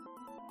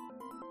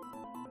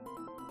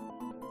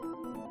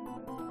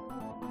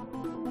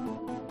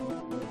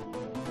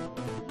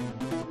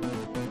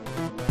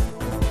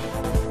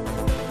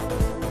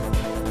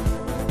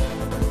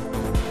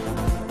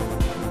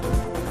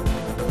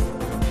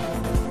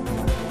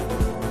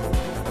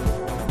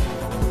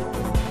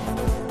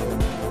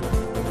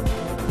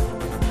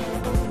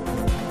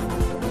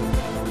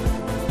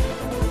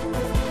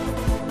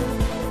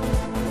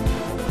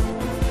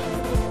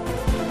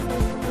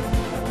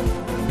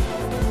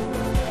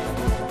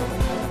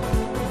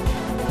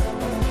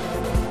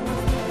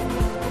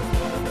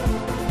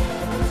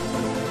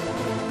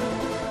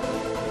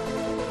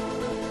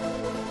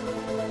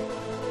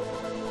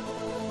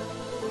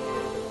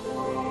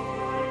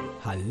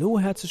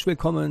herzlich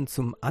willkommen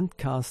zum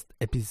AndCast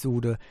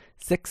Episode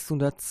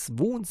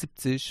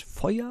 672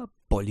 Feuer,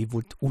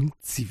 Bollywood und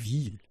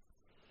Zivil.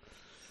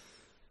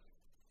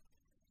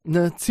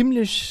 Eine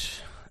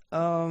ziemlich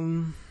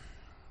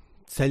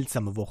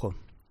seltsame Woche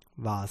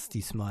war es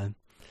diesmal.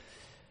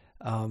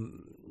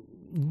 Mein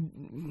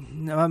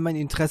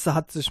Interesse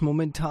hat sich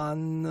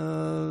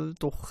momentan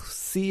doch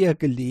sehr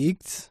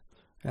gelegt.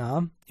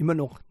 Ja, immer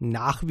noch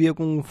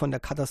Nachwirkungen von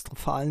der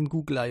katastrophalen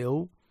Google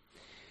I.O.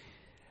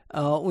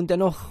 Und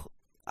dennoch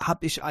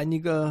habe ich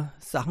einige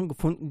Sachen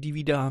gefunden, die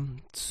wieder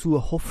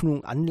zur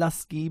Hoffnung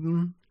Anlass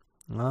geben.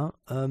 Ja,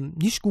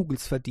 nicht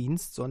Googles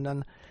Verdienst,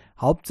 sondern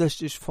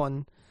hauptsächlich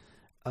von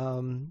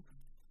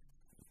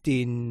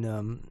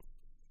den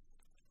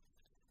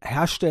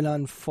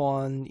Herstellern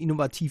von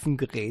innovativen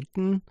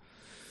Geräten,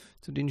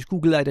 zu denen ich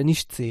Google leider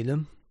nicht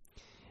zähle.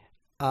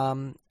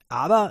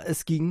 Aber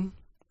es ging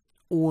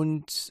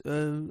und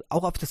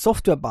auch auf der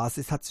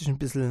Softwarebasis hat sich ein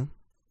bisschen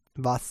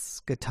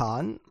was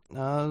getan.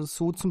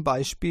 So zum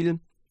Beispiel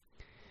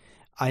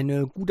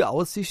eine gute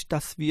Aussicht,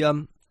 dass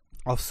wir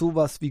auf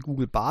sowas wie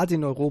Google Bart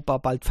in Europa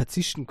bald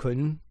verzichten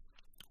können.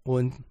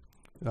 Und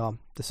ja,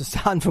 das ist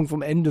der Anfang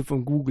vom Ende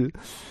von Google.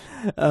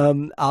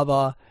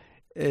 Aber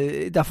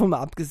davon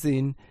mal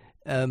abgesehen,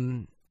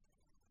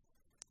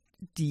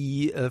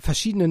 die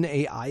verschiedenen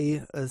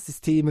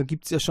AI-Systeme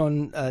gibt es ja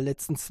schon.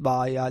 Letzte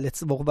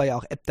Woche war ja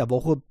auch App der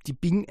Woche, die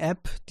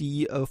Bing-App,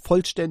 die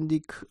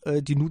vollständig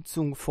die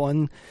Nutzung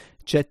von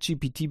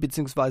ChatGPT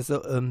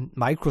bzw.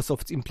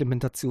 Microsofts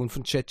Implementation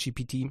von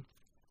ChatGPT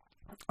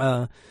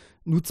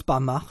nutzbar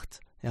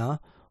macht,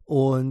 ja,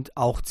 und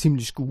auch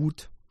ziemlich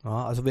gut.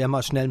 Ja, also wer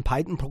mal schnell ein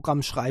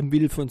Python-Programm schreiben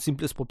will für ein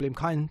simples Problem,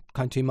 kein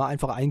Thema,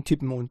 einfach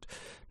eintippen und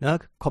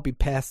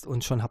Copy-Paste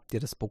und schon habt ihr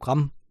das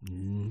Programm.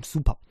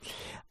 Super.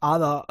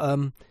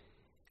 Aber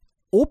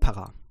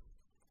Opera,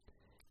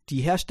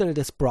 die Hersteller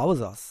des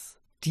Browsers,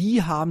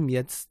 die haben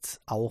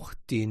jetzt auch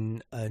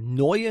den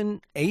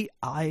neuen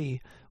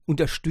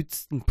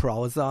AI-unterstützten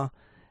Browser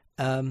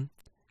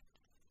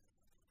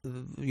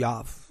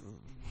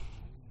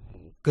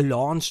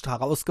gelauncht,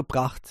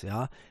 herausgebracht,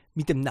 ja,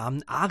 mit dem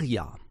Namen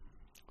Aria.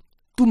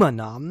 Dummer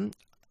Namen,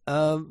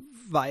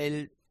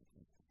 weil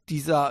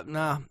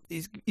dieser,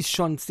 ist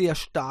schon sehr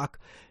stark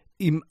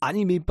im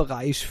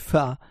Anime-Bereich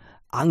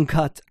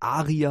verankert.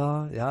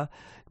 Aria, ja,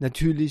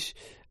 natürlich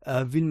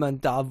will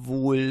man da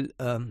wohl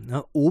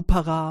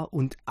Opera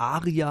und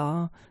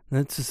Aria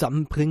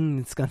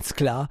zusammenbringen, ist ganz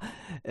klar.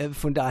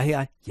 Von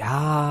daher,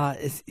 ja,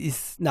 es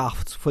ist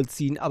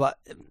nachzuvollziehen, aber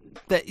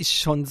der ist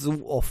schon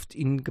so oft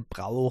in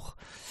Gebrauch.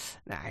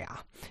 Naja,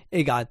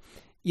 egal.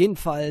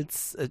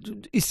 Jedenfalls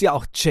ist ja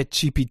auch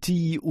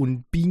ChatGPT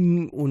und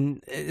Bing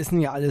und es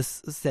sind ja alles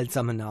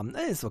seltsame Namen.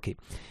 Ist okay,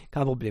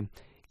 kein Problem.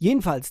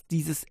 Jedenfalls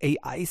dieses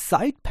AI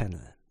Side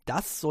Panel,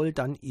 das soll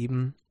dann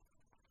eben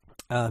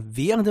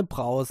während dem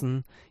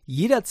Browsen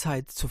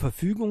jederzeit zur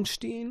Verfügung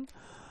stehen.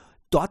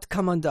 Dort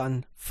kann man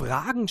dann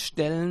Fragen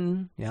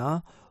stellen,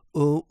 ja,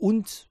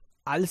 und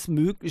alles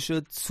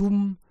Mögliche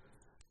zum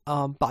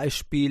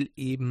Beispiel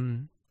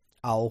eben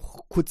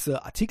auch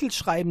kurze Artikel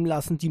schreiben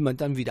lassen, die man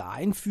dann wieder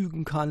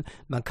einfügen kann.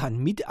 Man kann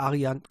mit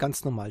Aria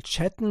ganz normal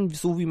chatten,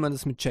 so wie man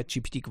es mit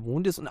ChatGPT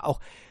gewohnt ist. Und auch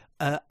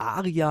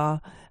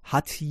Aria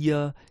hat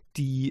hier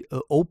die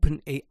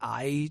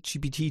OpenAI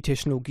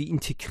GPT-Technologie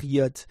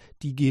integriert,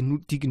 die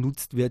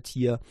genutzt wird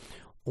hier.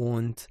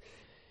 Und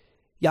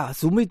ja,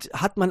 somit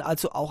hat man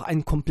also auch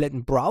einen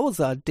kompletten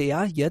Browser,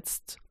 der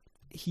jetzt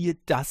hier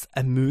das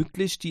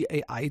ermöglicht, die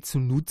AI zu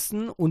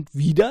nutzen. Und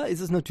wieder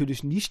ist es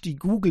natürlich nicht die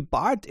Google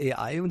Bart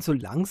AI und so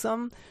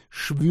langsam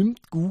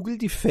schwimmt Google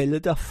die Fälle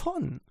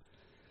davon.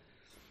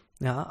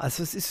 Ja,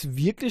 also es ist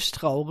wirklich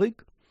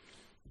traurig,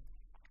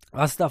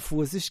 was da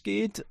vor sich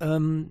geht.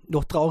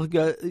 Noch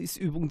trauriger ist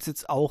übrigens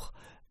jetzt auch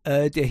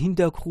der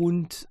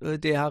Hintergrund,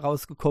 der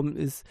herausgekommen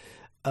ist,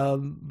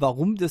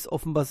 warum das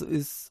offenbar so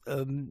ist.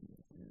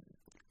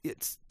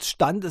 Jetzt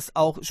stand es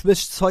auch, ich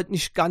möchte es heute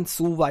nicht ganz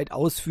so weit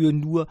ausführen,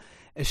 nur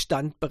es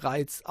stand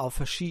bereits auf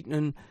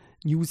verschiedenen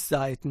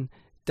Newsseiten,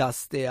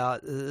 dass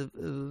der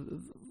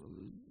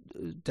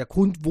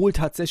Grund wohl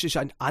tatsächlich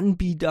ein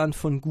Anbietern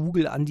von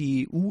Google an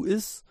die EU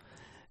ist.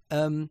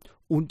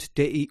 Und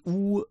der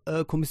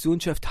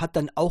EU-Kommissionschef hat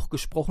dann auch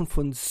gesprochen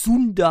von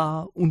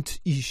Sundar und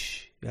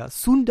ich. Ja,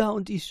 Sundar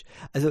und ich.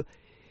 Also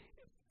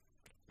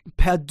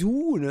per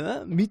Du,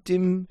 ne, mit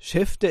dem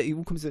Chef der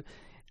EU-Kommission.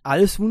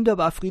 Alles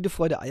wunderbar, Friede,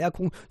 Freude,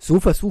 Eierkuchen. So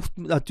versucht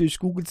natürlich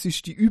Google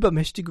sich die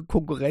übermächtige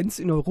Konkurrenz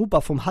in Europa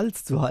vom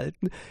Hals zu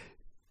halten.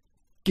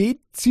 Geht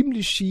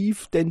ziemlich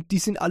schief, denn die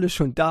sind alle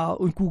schon da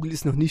und Google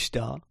ist noch nicht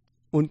da.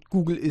 Und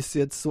Google ist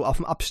jetzt so auf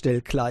dem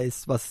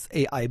Abstellgleis, was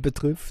AI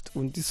betrifft.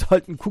 Und die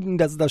sollten gucken,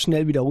 dass sie da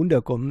schnell wieder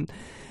runterkommen.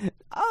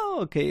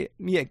 Okay,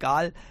 mir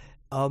egal.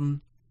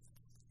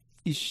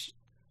 Ich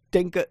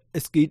denke,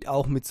 es geht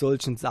auch mit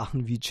solchen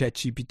Sachen wie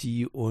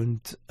ChatGPT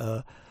und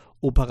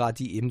Opera,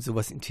 die eben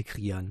sowas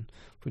integrieren.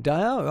 Von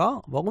daher,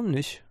 ja, warum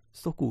nicht?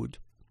 Ist doch gut.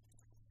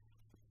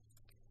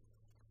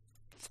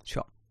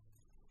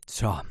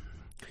 Tja.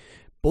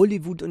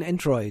 Bollywood und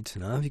Android.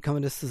 Ne? Wie kann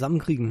man das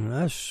zusammenkriegen?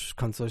 Ja, ich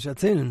kann es euch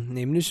erzählen.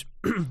 Nämlich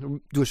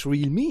durch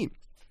Realme.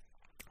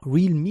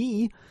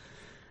 Realme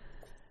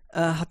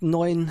hat einen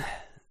neuen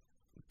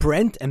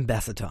Brand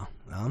Ambassador.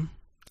 Ja?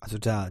 Also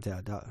der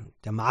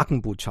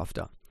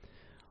Markenbotschafter.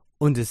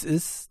 Und es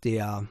ist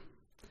der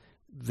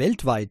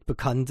weltweit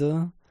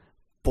bekannte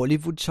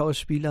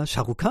Bollywood-Schauspieler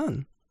Shah Rukh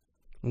Khan.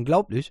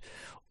 Unglaublich.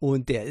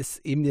 Und der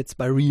ist eben jetzt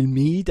bei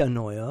Realme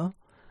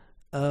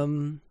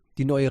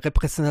die neue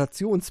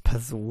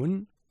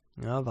Repräsentationsperson,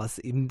 ja, was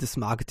eben das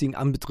Marketing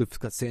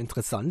anbetrifft. Das ist sehr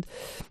interessant.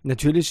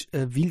 Natürlich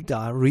will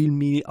da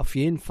Realme auf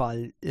jeden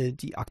Fall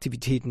die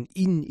Aktivitäten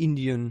in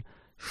Indien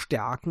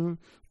stärken.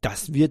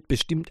 Das wird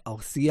bestimmt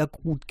auch sehr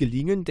gut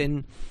gelingen,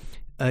 denn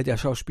der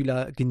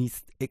Schauspieler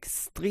genießt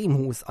extrem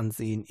hohes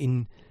Ansehen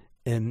in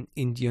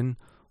Indien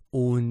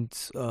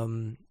und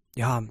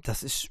ja,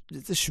 das ist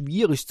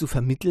schwierig zu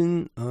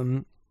vermitteln,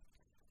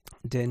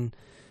 denn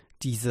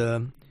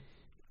diese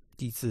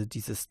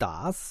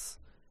Stars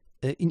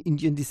in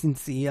Indien, die sind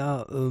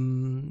sehr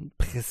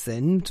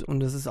präsent und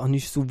das ist auch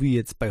nicht so wie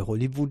jetzt bei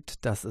Hollywood,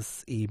 dass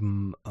es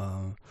eben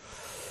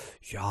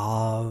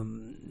ja,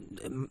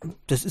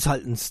 das ist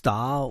halt ein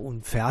Star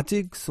und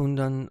fertig,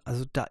 sondern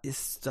also da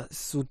ist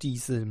so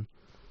diese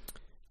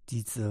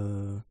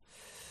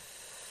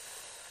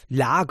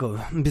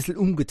Lage ein bisschen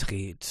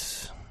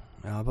umgedreht.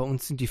 Ja, bei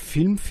uns sind die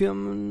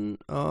Filmfirmen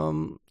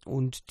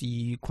und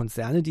die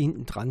Konzerne, die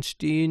hinten dran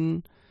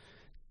stehen,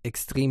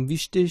 extrem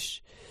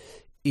wichtig.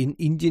 In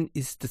Indien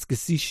ist das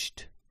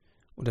Gesicht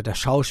oder der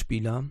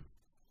Schauspieler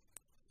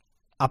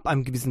ab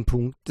einem gewissen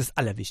Punkt das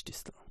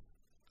Allerwichtigste.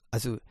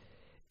 Also,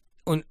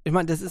 und ich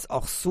meine, das ist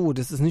auch so,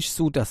 das ist nicht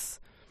so, dass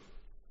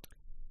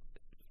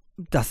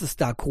es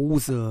da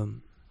große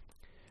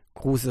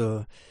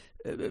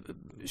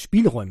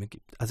Spielräume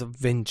gibt. Also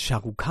wenn Shah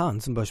Rukh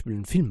Khan zum Beispiel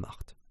einen Film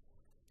macht,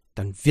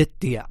 dann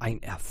wird der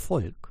ein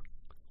Erfolg.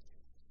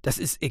 Das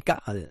ist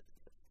egal,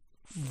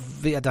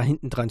 wer da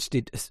hinten dran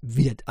steht, es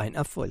wird ein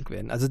Erfolg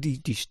werden. Also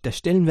der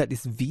Stellenwert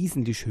ist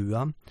wesentlich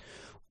höher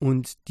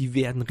und die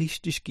werden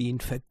richtig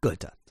gehend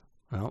vergöttert.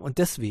 Ja, und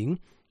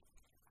deswegen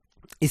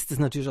ist es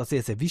natürlich auch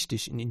sehr, sehr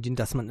wichtig in Indien,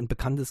 dass man ein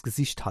bekanntes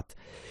Gesicht hat.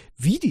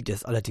 Wie die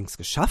das allerdings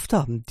geschafft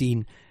haben,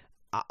 den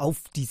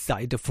auf die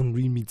Seite von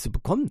Realme zu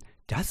bekommen,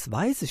 das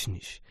weiß ich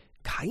nicht.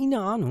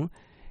 Keine Ahnung.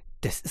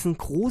 Das ist ein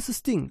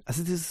großes Ding.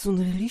 Also das ist so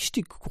ein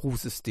richtig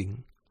großes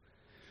Ding.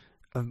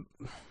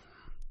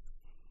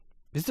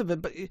 Wisst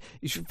ihr,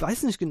 ich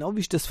weiß nicht genau, wie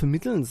ich das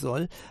vermitteln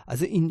soll.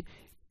 Also wenn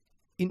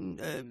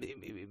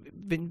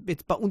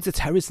jetzt bei uns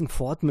jetzt Harrison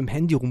Ford mit dem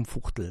Handy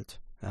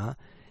rumfuchtelt, ja,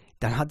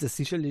 dann hat es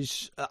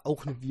sicherlich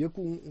auch eine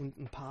Wirkung und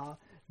ein paar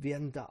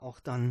werden da auch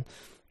dann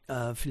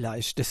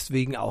vielleicht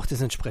deswegen auch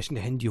das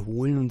entsprechende Handy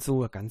holen und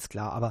so, ganz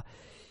klar. Aber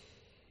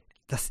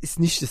das ist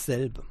nicht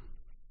dasselbe.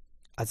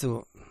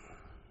 Also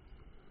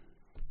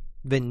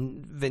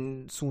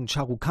wenn so ein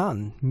Shah Rukh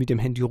Khan mit dem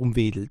Handy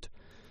rumwedelt,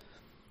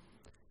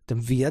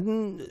 dann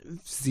werden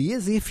sehr,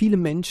 sehr viele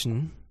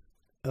Menschen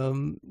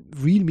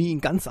Realme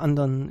in ganz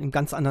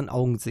anderen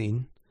Augen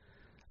sehen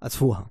als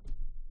vorher.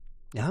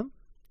 Ja,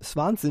 das ist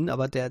Wahnsinn,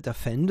 aber der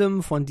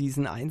Fandom von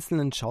diesen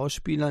einzelnen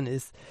Schauspielern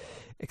ist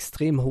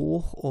extrem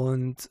hoch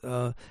und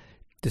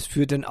das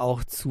führt dann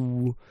auch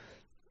zu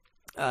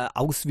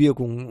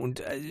Auswirkungen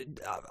und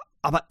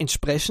aber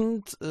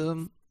entsprechend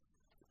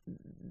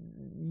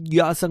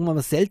ja, sagen wir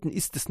mal, selten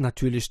ist es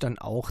natürlich dann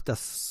auch,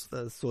 dass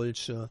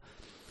solche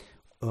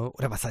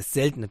oder was heißt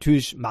selten,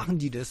 natürlich machen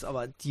die das,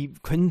 aber die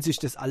können sich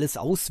das alles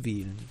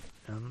auswählen.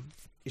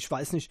 Ich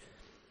weiß nicht,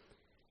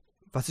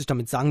 was ich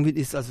damit sagen will,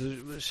 ist, also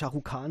Shah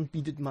Rukh Khan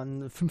bietet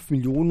man 5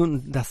 Millionen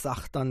und das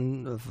sagt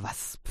dann,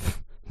 was,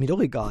 mir doch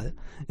egal.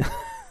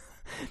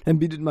 Dann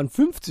bietet man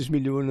 50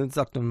 Millionen und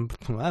sagt dann,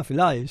 ja,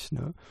 vielleicht,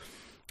 ne?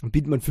 Dann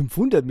bietet man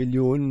 500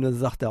 Millionen und dann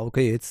sagt er,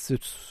 okay, jetzt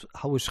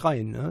hau ich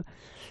rein, ne?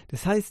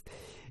 Das heißt,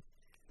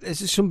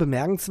 es ist schon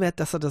bemerkenswert,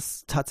 dass er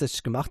das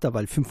tatsächlich gemacht hat,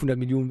 weil 500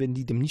 Millionen werden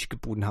die dem nicht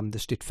geboten haben,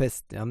 das steht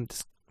fest. Ja?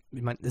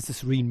 Ich meine, das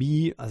ist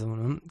Realme, also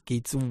ne,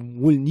 geht so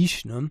wohl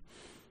nicht. Ne?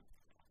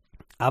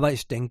 Aber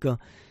ich denke,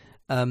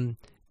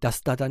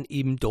 dass da dann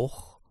eben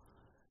doch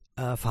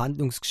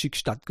Verhandlungsgeschick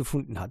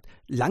stattgefunden hat.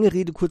 Lange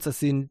Rede, kurzer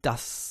Sinn,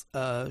 dass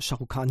Shah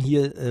Rukh Khan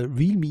hier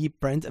Realme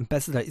Brand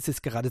Ambassador ist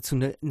jetzt geradezu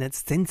eine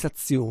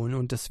Sensation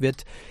und das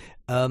wird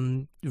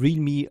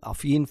Realme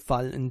auf jeden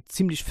Fall ein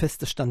ziemlich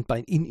festes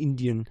Standbein in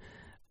Indien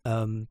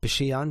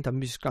bescheren, da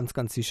bin ich ganz,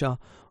 ganz sicher.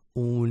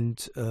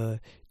 Und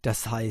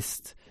das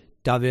heißt,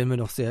 da werden wir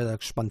noch sehr, sehr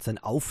gespannt sein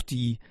auf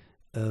die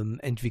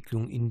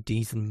Entwicklung in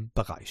diesem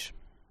Bereich.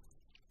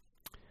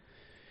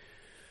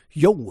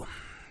 Jo,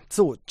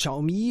 so,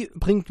 Xiaomi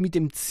bringt mit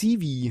dem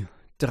Civi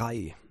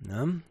 3,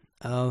 ne,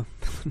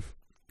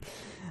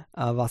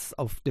 was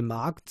auf dem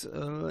Markt,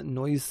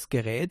 neues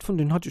Gerät, von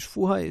dem hatte ich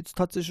vorher jetzt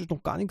tatsächlich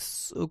noch gar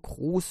nichts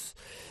groß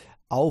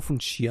auf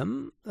dem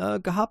Schirm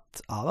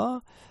gehabt,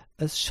 aber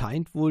es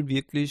scheint wohl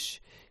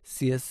wirklich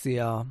sehr,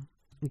 sehr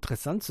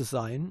interessant zu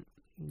sein,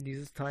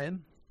 dieses Teil.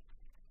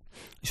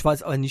 Ich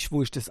weiß aber nicht,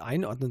 wo ich das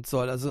einordnen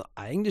soll. Also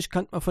eigentlich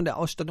könnte man von der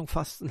Ausstattung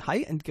fast ein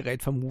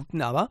High-End-Gerät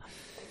vermuten, aber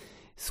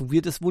so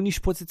wird es wohl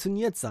nicht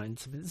positioniert sein,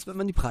 zumindest wenn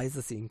man die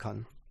Preise sehen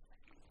kann.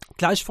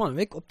 Gleich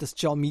vorneweg, ob das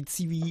Xiaomi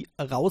Zivi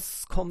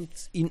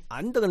rauskommt in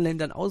anderen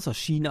Ländern außer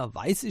China,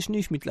 weiß ich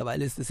nicht.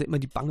 Mittlerweile ist das ja immer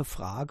die bange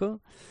Frage.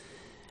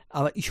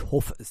 Aber ich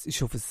hoffe es.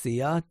 Ich hoffe es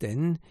sehr,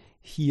 denn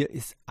hier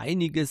ist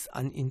einiges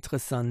an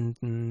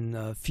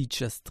interessanten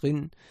Features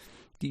drin,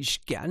 die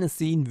ich gerne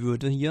sehen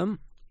würde hier.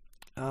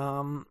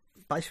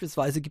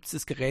 Beispielsweise gibt es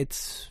das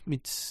Gerät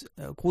mit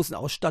großen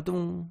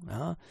Ausstattungen,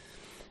 ja,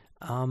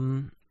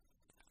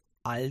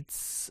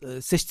 als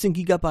 16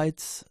 GB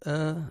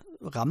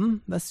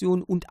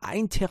RAM-Version und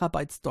 1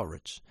 Terabyte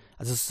Storage.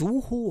 Also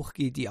so hoch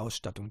geht die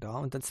Ausstattung da.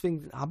 Und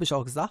deswegen habe ich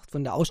auch gesagt,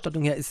 von der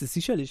Ausstattung her ist es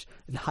sicherlich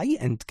ein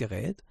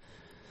High-End-Gerät.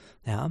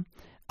 Ja,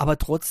 aber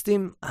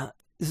trotzdem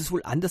ist es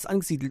wohl anders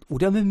angesiedelt.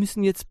 Oder wir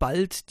müssen jetzt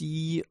bald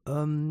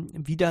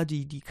wieder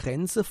die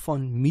Grenze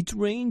von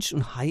Midrange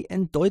und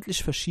High-End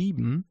deutlich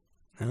verschieben.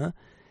 Ja.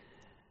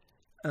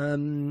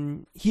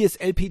 Hier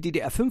ist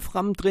LPDDR5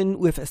 RAM drin,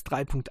 UFS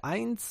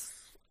 3.1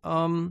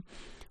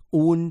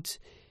 und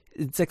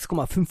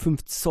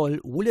 6,55 Zoll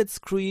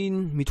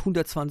OLED-Screen mit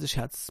 120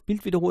 Hertz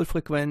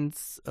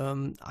Bildwiederholfrequenz,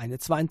 eine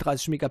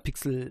 32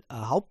 Megapixel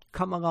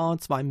Hauptkamera,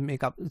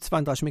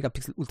 32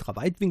 Megapixel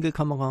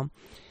Ultraweitwinkelkamera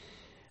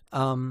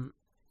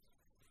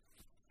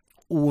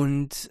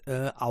und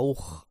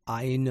auch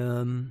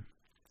eine,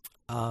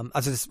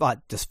 also das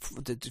war das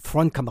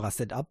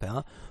Frontkamera-Setup,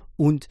 ja,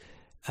 und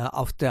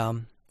auf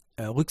der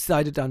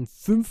Rückseite dann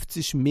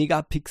 50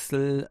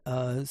 Megapixel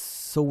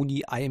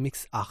Sony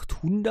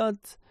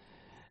IMX800.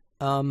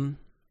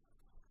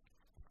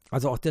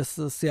 Also auch das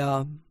ist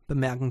sehr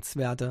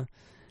bemerkenswerte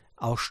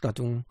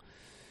Ausstattung.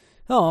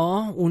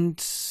 Ja,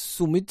 und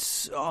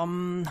somit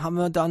haben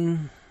wir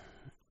dann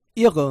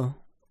ihre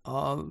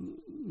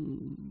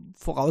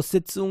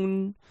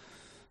Voraussetzungen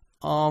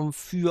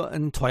für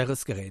ein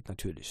teures Gerät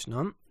natürlich.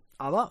 Ne?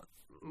 Aber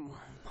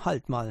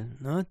halt mal,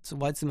 ne?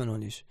 So weit sind wir noch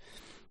nicht.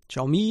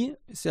 Xiaomi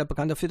ist ja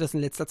bekannt dafür, dass in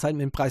letzter Zeit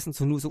mit den Preisen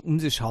nur so um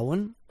sich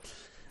hauen.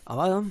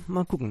 Aber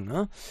mal gucken,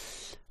 ne?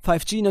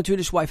 5G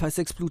natürlich, Wi-Fi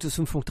 6, Bluetooth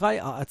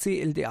 5.3, AAC,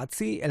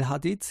 LDAC,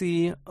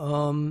 LHDC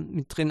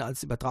mit drin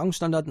als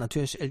Übertragungsstandard.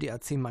 Natürlich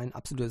LDAC mein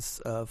absolutes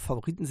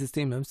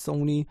Favoritensystem,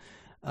 Sony.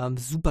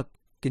 Super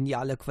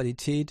geniale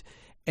Qualität.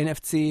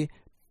 NFC,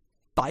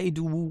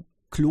 Beidou,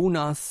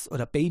 GLONASS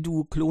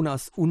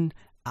und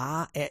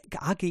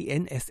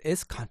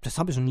AGNSS, das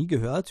habe ich noch nie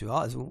gehört, ja,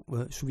 also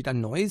schon wieder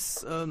ein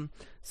neues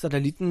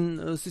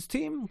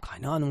Satellitensystem,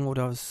 keine Ahnung,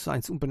 oder ist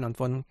eins umbenannt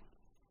worden,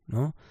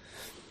 ne?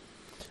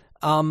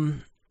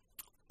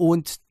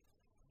 Und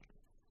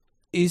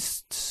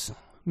ist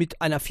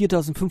mit einem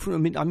 4500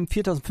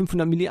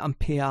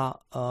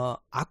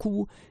 mAh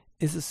Akku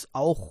ist es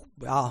auch,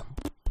 ja,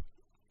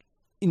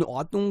 in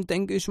Ordnung,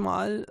 denke ich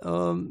mal,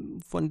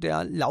 von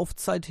der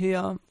Laufzeit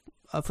her,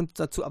 von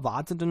dazu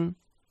erwarteten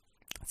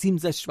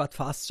 67 Watt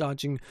Fast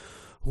Charging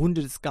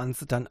rundet das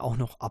Ganze dann auch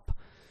noch ab.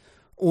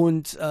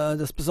 Und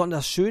das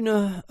besonders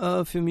Schöne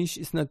für mich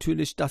ist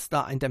natürlich, dass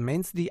da ein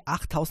Dimensity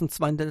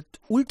 8200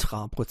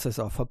 Ultra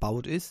Prozessor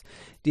verbaut ist,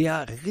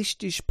 der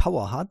richtig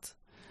Power hat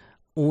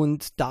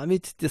und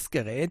damit das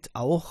Gerät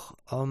auch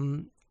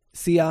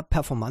sehr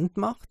performant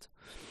macht.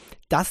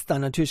 Dass da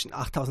natürlich ein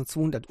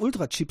 8200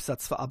 Ultra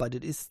Chipsatz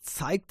verarbeitet ist,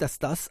 zeigt, dass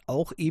das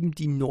auch eben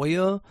die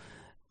neue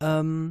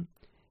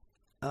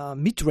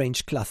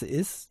Midrange-Klasse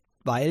ist,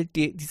 weil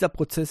dieser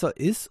Prozessor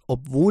ist,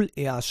 obwohl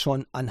er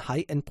schon an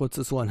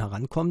High-End-Prozessoren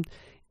herankommt,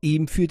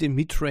 eben für den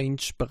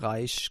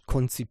Midrange-Bereich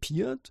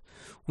konzipiert.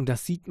 Und da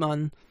sieht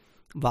man,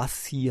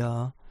 was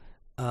hier,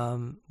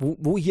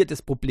 wo hier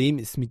das Problem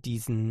ist mit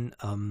diesen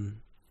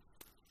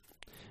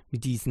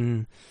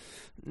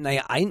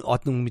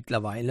Einordnungen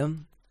mittlerweile.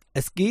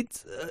 Es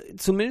geht,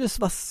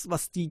 zumindest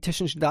was die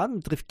technischen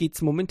Daten betrifft, geht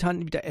es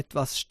momentan wieder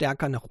etwas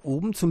stärker nach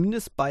oben,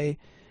 zumindest bei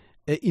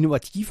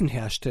innovativen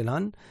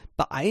Herstellern.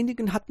 Bei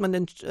einigen hat man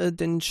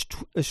den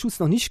Schuss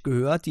noch nicht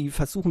gehört. Die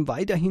versuchen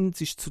weiterhin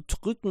sich zu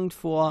drücken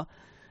vor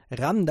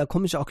RAM. Da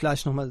komme ich auch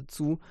gleich nochmal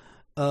dazu.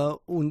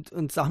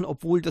 Und sagen,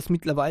 obwohl das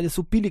mittlerweile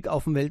so billig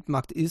auf dem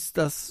Weltmarkt ist,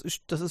 dass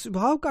es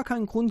überhaupt gar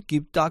keinen Grund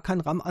gibt, da kein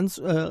RAM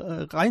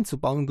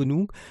reinzubauen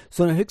genug,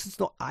 sondern höchstens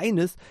noch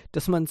eines,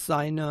 dass man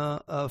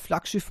seine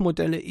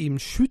Flaggschiffmodelle eben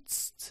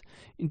schützt,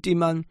 indem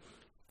man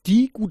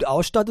die gut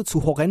ausstattet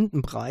zu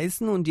horrenden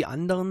Preisen und die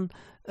anderen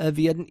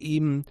werden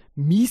eben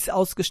mies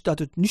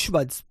ausgestattet, nicht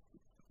weil es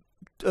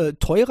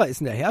teurer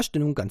ist in der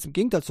Herstellung, ganz im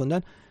Gegenteil,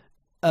 sondern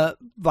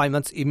weil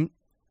man es eben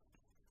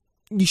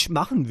nicht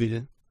machen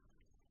will.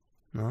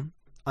 Ja?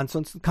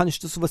 Ansonsten kann ich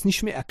das sowas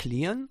nicht mehr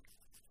erklären.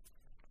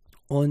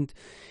 Und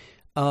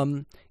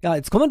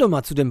jetzt kommen wir doch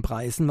mal zu den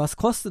Preisen. Was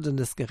kostet denn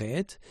das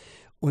Gerät?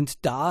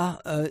 Und da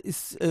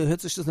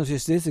hört sich das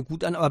natürlich sehr, sehr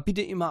gut an, aber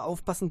bitte immer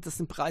aufpassen, das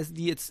sind Preise,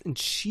 die jetzt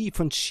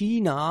von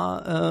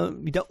China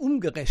wieder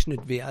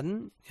umgerechnet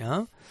werden.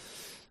 Ja?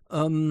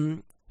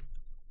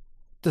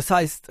 Das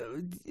heißt,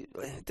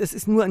 das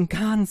ist nur ein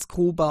ganz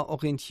grober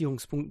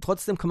Orientierungspunkt.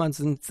 Trotzdem kann man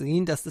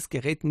sehen, dass das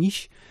Gerät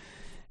nicht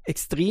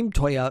extrem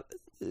teuer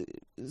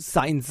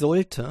sein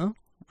sollte.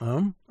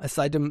 Ja? Es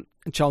sei denn,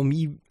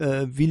 Xiaomi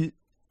will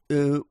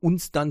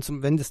uns dann,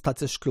 wenn das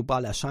tatsächlich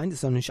global erscheint,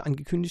 ist noch nicht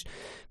angekündigt,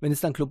 wenn es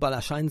dann global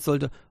erscheinen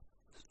sollte,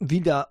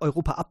 wieder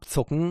Europa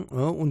abzocken,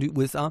 ja, und die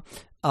USA.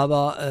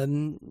 Aber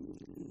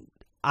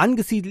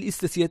angesiedelt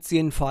ist es jetzt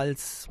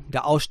jedenfalls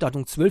der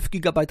Ausstattung 12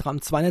 GB RAM,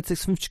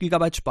 256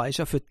 GB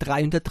Speicher für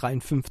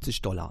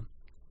 $353.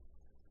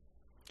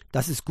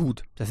 Das ist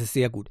gut, das ist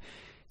sehr gut.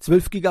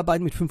 12 GB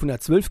mit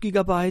 512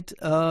 GB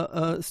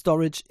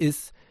Storage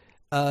ist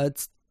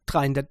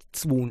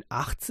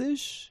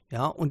 382,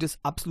 ja, und das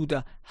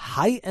absolute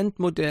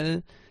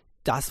High-End-Modell,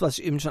 das, was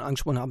ich eben schon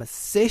angesprochen habe,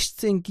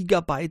 16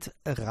 GB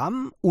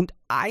RAM und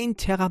 1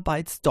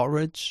 TB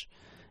Storage,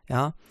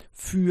 ja,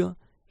 für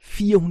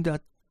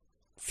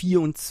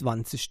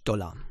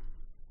 $424.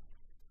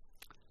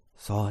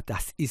 So,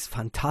 das ist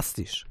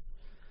fantastisch.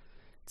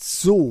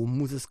 So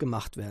muss es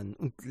gemacht werden.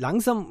 Und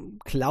langsam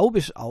glaube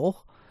ich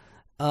auch,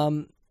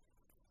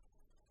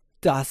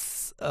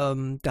 dass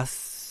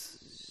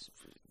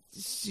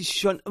sich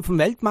schon vom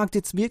Weltmarkt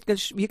jetzt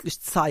wirklich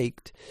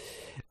zeigt,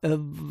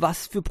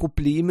 was für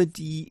Probleme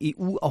die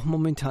EU auch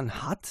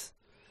momentan hat.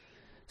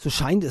 So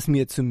scheint es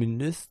mir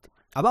zumindest.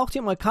 Aber auch die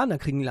Amerikaner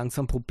kriegen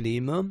langsam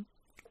Probleme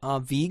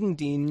wegen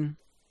den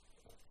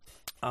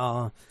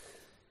immer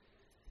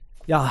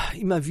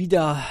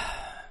wieder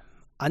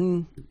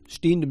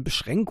anstehenden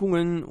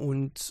Beschränkungen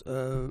und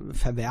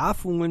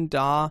Verwerfungen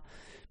da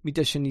mit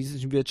der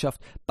chinesischen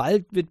Wirtschaft.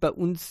 Bald wird bei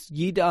uns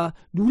jeder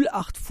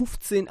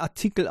 0815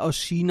 Artikel aus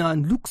China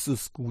ein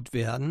Luxusgut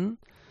werden,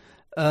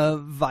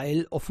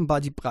 weil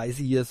offenbar die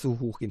Preise hier so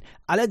hoch gehen.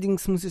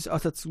 Allerdings muss ich auch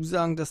dazu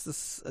sagen, dass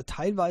das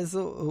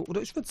teilweise,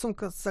 oder ich würde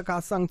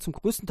sogar sagen, zum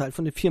größten Teil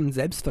von den Firmen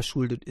selbst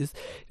verschuldet ist.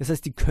 Das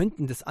heißt, die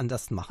könnten das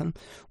anders machen.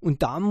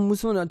 Und da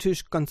muss man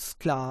natürlich ganz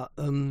klar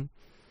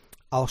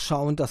auch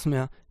schauen, dass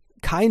wir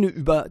keine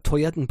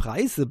überteuerten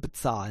Preise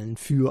bezahlen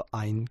für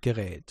ein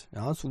Gerät.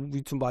 Ja, so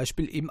wie zum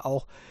Beispiel eben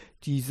auch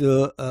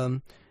diese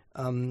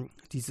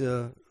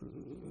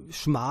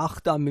Schmach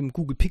da mit dem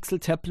Google Pixel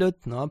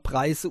Tablet, ne?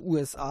 Preise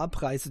USA,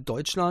 Preise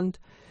Deutschland,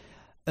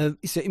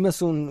 ist ja immer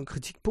so ein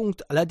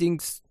Kritikpunkt.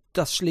 Allerdings,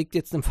 das schlägt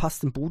jetzt einem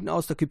fast den Boden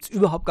aus. Da gibt es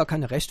überhaupt gar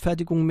keine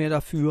Rechtfertigung mehr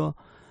dafür.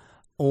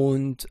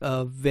 Und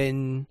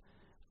wenn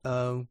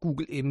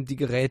Google eben die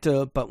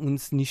Geräte bei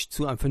uns nicht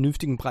zu einem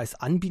vernünftigen Preis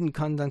anbieten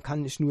kann, dann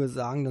kann ich nur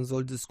sagen, dann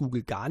sollte es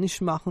Google gar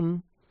nicht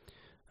machen.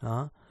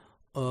 Ja,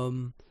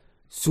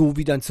 so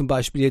wie dann zum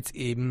Beispiel jetzt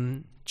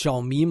eben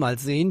Xiaomi, mal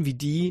sehen, wie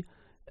die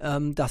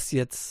das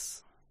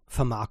jetzt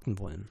vermarkten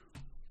wollen.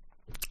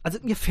 Also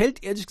mir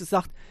fällt ehrlich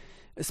gesagt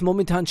es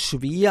momentan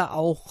schwer,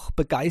 auch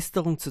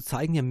Begeisterung zu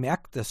zeigen. Ihr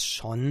merkt das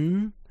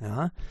schon.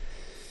 Ja.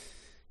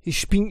 Ich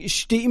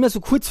stehe immer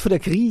so kurz vor der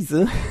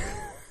Krise,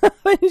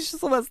 wenn ich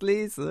sowas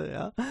lese,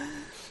 ja,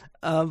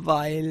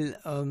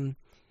 weil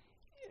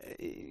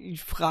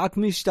ich frage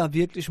mich da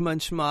wirklich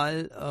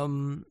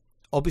manchmal,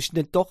 ob ich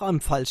nicht doch im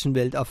falschen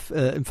Land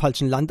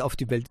auf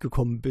die Welt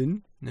gekommen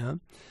bin, ja,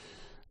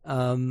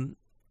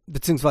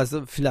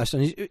 beziehungsweise vielleicht auch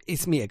nicht,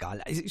 ist mir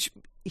egal. Also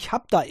ich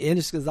habe da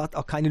ehrlich gesagt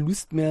auch keine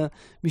Lust mehr,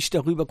 mich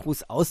darüber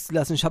groß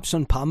auszulassen. Ich habe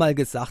schon ein paar Mal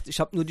gesagt, ich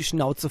habe nur die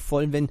Schnauze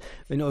voll, wenn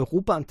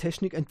Europa ein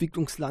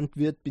Technikentwicklungsland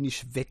wird, bin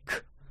ich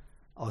weg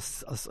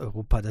aus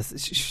Europa. Das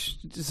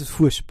ist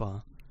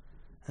furchtbar.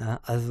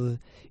 Ja, also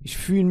ich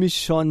fühle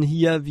mich schon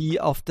hier wie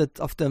auf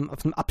dem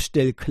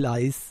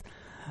Abstellgleis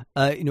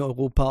in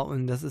Europa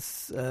und das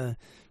ist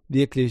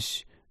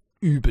wirklich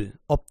übel.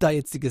 Ob da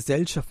jetzt die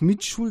Gesellschaft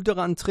mit Schuld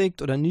daran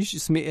trägt oder nicht,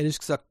 ist mir ehrlich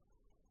gesagt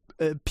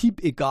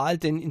piep egal,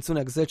 denn in so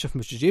einer Gesellschaft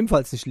möchte ich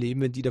ebenfalls nicht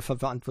leben, wenn die dafür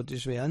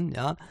verantwortlich wären.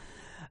 Ja,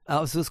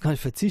 auf sowas kann ich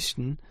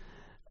verzichten.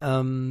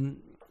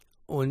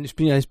 Und ich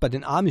bin ja nicht bei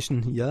den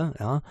Amischen hier.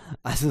 Ja,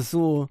 also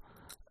so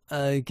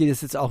geht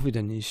es jetzt auch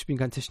wieder nicht. Ich bin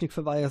kein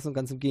Technikverweigerer,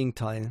 sondern ganz im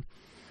Gegenteil.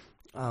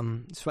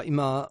 Ich war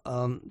immer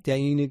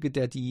derjenige,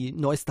 der die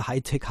neueste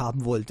Hightech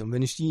haben wollte. Und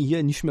wenn ich die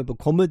hier nicht mehr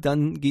bekomme,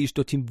 dann gehe ich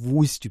dorthin,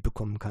 wo ich die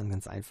bekommen kann.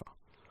 Ganz einfach.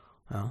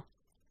 Ja.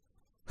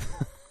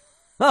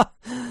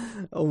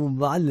 Oh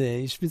Mann,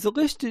 ey. Ich bin so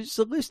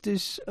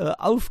richtig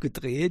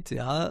aufgedreht,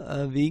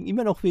 ja,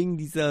 immer noch wegen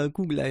dieser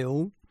Google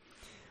I.O.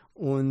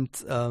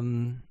 Und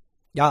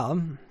ja,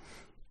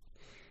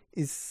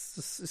 ich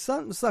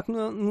sag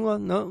nur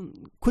ne,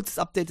 kurzes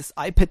Update, das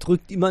iPad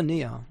rückt immer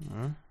näher.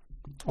 Ja.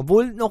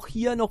 Obwohl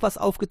hier noch was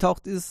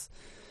aufgetaucht ist,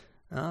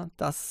 ja,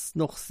 das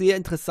noch sehr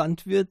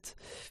interessant wird,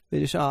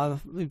 werde ich ja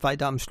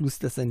weiter am Schluss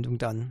der Sendung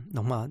dann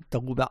nochmal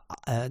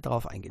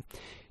darauf eingehen.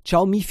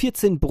 Xiaomi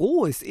 14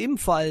 Pro ist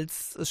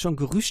ebenfalls schon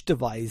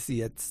gerüchteweise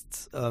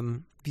jetzt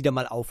wieder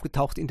mal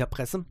aufgetaucht in der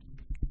Presse.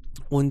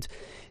 Und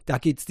da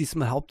geht es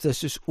diesmal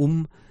hauptsächlich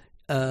um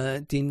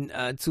den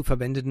zu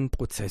verwendeten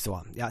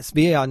Prozessor. Ja, es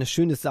wäre ja eine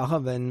schöne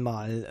Sache, wenn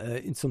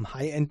mal in so einem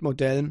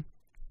High-End-Modell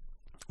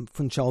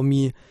von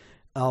Xiaomi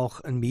auch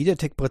ein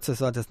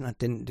MediaTek-Prozessor,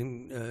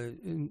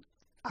 den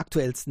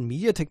aktuellsten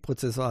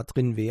MediaTek-Prozessor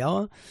drin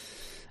wäre.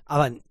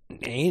 Aber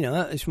Nee,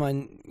 ne, ich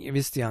meine, ihr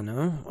wisst ja,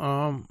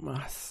 ne,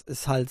 es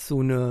ist halt so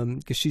eine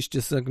Geschichte,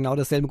 ist ja genau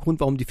dasselbe Grund,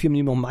 warum die Firmen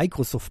immer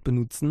Microsoft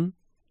benutzen.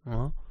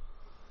 Ja,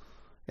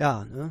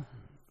 ja, ne,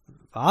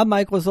 war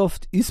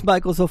Microsoft, ist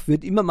Microsoft,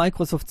 wird immer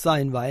Microsoft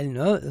sein, weil,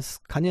 ne,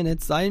 es kann ja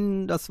nicht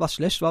sein, dass was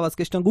schlecht war, was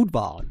gestern gut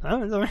war. Ne?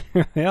 Also,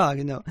 ja,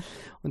 genau.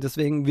 Und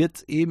deswegen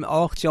wird eben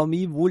auch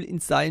Xiaomi wohl in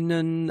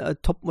seinen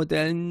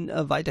Top-Modellen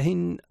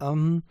weiterhin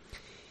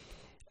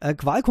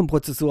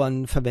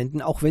Qualcomm-Prozessoren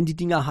verwenden, auch wenn die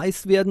Dinger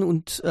heiß werden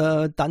und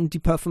dann die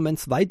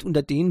Performance weit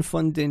unter denen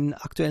von den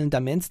aktuellen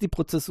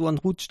Dimensity-Prozessoren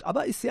rutscht.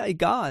 Aber ist ja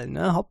egal,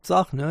 ne?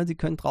 Hauptsache, ne? Sie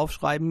können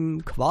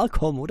draufschreiben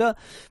Qualcomm, oder?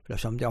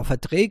 Vielleicht haben die auch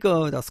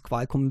Verträge, dass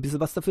Qualcomm ein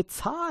bisschen was dafür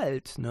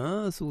zahlt,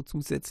 ne? So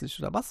zusätzlich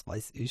oder was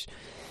weiß ich.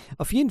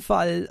 Auf jeden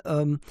Fall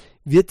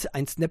wird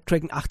ein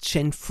Snapdragon 8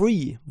 Gen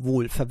 3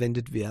 wohl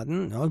verwendet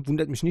werden. Ja,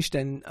 wundert mich nicht,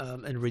 denn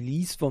ein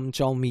Release vom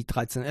Xiaomi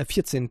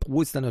 14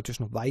 Pro ist dann natürlich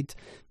noch weit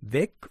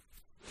weg.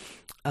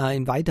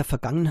 In weiter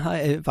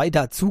Vergangenheit,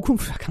 weiter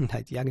Zukunft,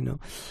 Vergangenheit, ja genau.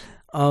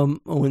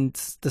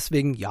 Und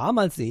deswegen, ja,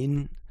 mal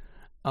sehen.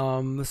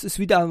 Es ist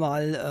wieder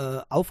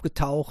mal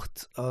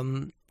aufgetaucht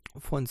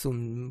von so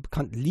einem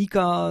bekannten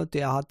Leaker,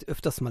 der hat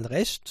öfters mal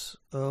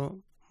recht.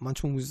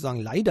 Manchmal muss ich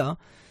sagen, leider,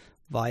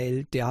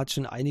 weil der hat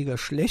schon einige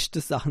schlechte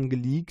Sachen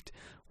geleakt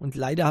und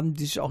leider haben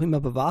die sich auch immer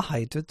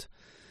bewahrheitet.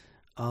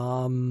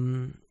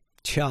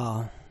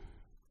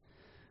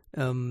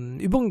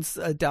 Übrigens,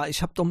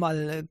 ich habe doch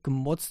mal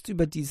gemotzt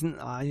über diesen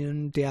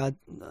einen,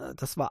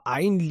 das war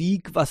ein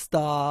Leak, was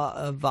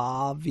da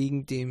war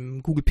wegen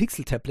dem Google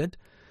Pixel Tablet,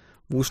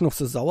 wo ich noch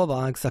so sauer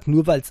war und gesagt,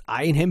 nur weil es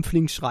ein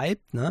Hämpfling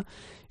schreibt, ne?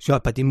 Ja,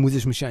 bei dem muss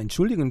ich mich ja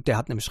entschuldigen und der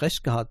hat nämlich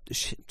recht gehabt.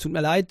 Tut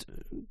mir leid,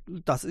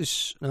 dass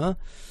ich, ne?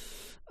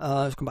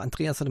 Ich glaube,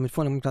 Andreas hatte mit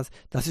vorne gesagt,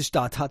 dass ich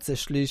da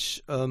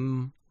tatsächlich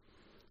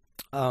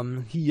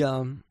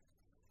hier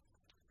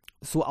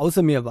so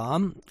außer mir war,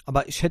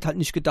 aber ich hätte halt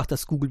nicht gedacht,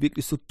 dass Google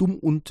wirklich so dumm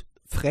und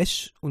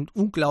frech und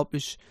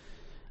unglaublich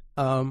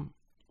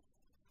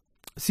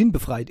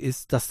sinnbefreit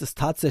ist, dass das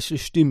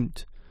tatsächlich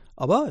stimmt.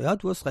 Aber ja,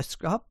 du hast recht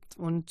gehabt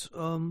und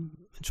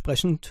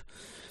entsprechend,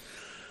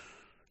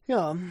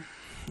 ja,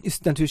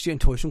 ist natürlich die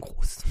Enttäuschung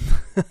groß.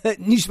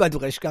 Nicht, weil du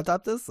recht gehabt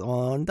hattest,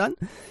 sondern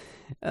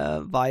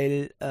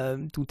weil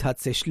du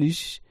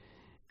tatsächlich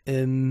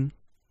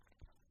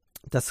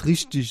das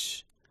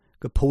richtig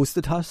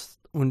gepostet hast.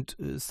 Und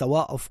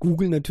sauer auf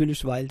Google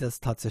natürlich, weil das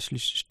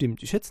tatsächlich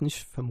stimmt. Ich hätte es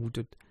nicht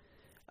vermutet.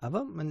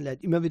 Aber man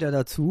lernt immer wieder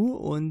dazu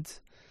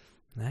und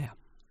naja.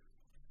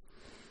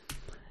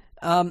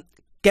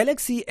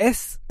 Galaxy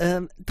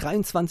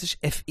S23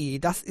 FE,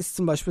 das ist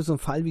zum Beispiel so ein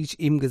Fall, wie ich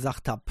eben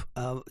gesagt habe.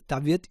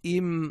 Da wird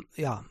eben,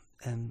 ja,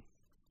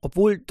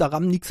 obwohl der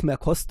RAM nichts mehr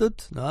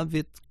kostet,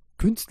 wird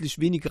künstlich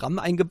wenig RAM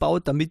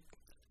eingebaut, damit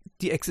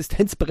die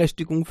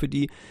Existenzberechtigung für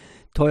die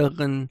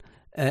teureren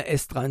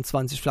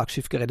S23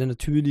 Flaggschiffgeräte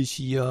natürlich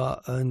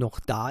hier noch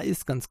da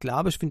ist, ganz klar,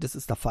 aber ich finde, das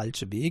ist der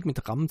falsche Weg.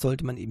 Mit RAM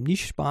sollte man eben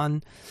nicht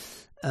sparen,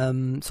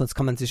 sonst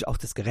kann man sich auch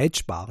das Gerät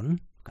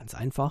sparen, ganz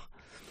einfach.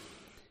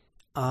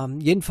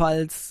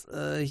 Jedenfalls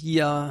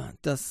hier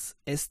das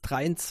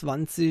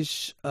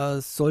S23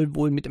 soll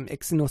wohl mit dem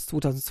Exynos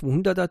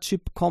 2200er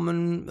Chip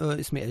kommen,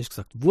 ist mir ehrlich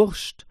gesagt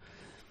wurscht.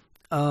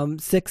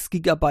 6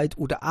 GB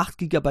oder 8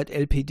 GB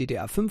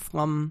LPDDR5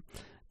 RAM,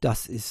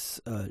 das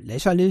ist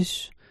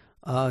lächerlich.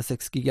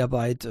 6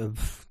 GB,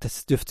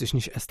 das dürfte sich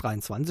nicht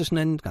S23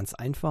 nennen, ganz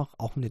einfach,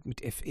 auch nicht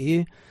mit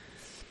FE.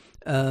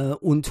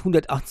 Und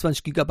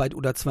 128 GB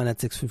oder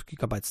 256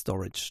 GB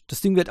Storage. Das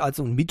Ding wird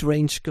also ein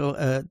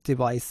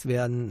Midrange-Device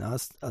werden,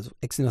 also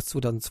Exynos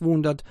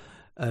 2200,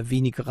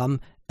 weniger RAM.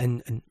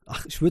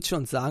 Ich würde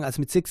schon sagen, also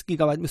mit 6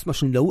 GB müssen wir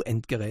schon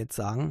Low-End-Gerät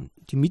sagen.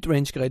 Die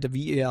Midrange-Geräte,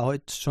 wie ihr ja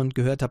heute schon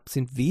gehört habt,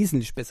 sind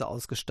wesentlich besser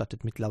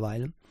ausgestattet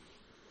mittlerweile.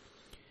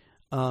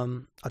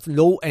 Also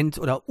Low-End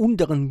oder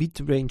unteren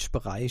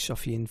Mid-Range-Bereich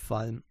auf jeden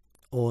Fall.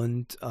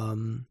 Und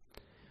von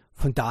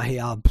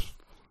daher,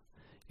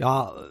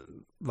 ja,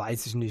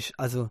 weiß ich nicht.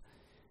 Also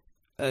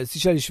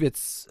sicherlich wird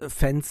es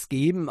Fans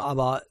geben,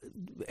 aber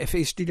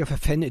FE steht ja für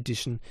Fan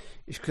Edition.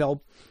 Ich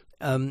glaube,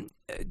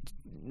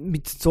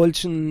 mit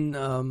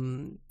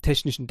solchen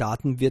technischen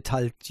Daten wird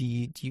halt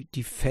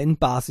die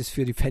Fanbasis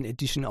für die Fan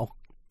Edition auch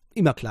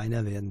immer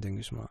kleiner werden,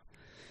 denke ich mal.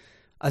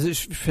 Also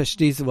ich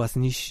verstehe sowas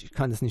nicht, ich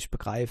kann es nicht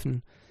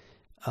begreifen.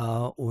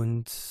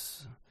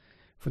 Und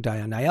von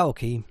daher, naja,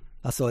 okay,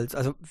 was soll's.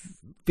 Also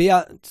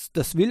wer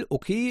das will,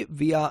 okay.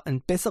 Wer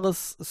ein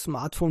besseres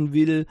Smartphone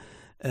will,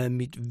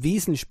 mit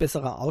wesentlich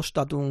besserer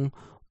Ausstattung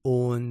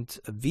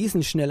und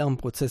wesentlich schnellerem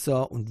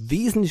Prozessor und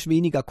wesentlich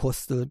weniger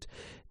kostet,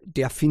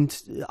 der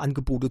findet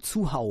Angebote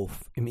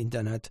zuhauf im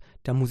Internet.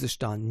 Da muss ich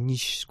da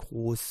nicht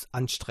groß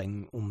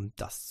anstrengen, um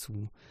das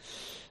zu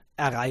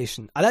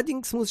erreichen.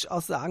 Allerdings muss ich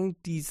auch sagen,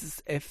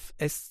 dieses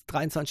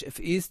S23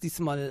 FE ist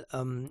diesmal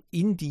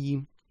in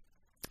die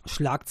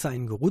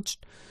Schlagzeilen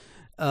gerutscht,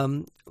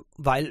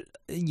 weil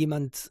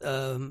jemand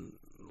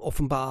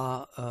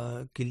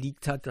offenbar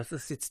geleakt hat, dass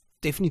es jetzt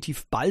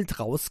definitiv bald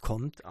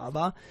rauskommt,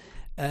 aber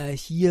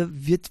hier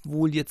wird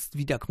wohl jetzt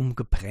wiederum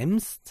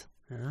gebremst.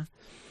 Ja?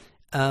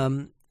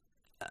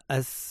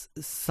 es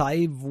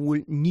sei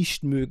wohl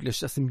nicht möglich,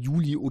 dass im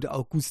Juli oder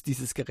August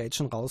dieses Gerät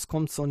schon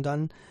rauskommt,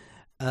 sondern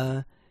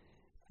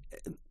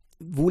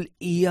wohl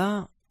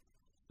eher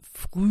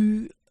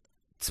früh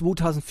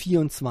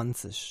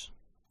 2024.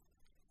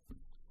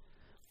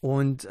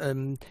 Und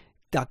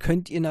da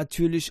könnt ihr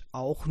natürlich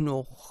auch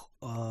noch,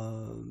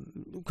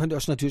 könnt ihr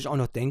euch natürlich auch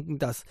noch denken,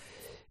 dass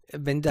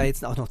wenn da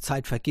jetzt auch noch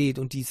Zeit vergeht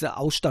und diese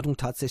Ausstattung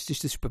tatsächlich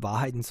sich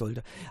bewahrheiten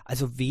sollte.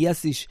 Also wer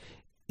sich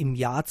im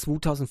Jahr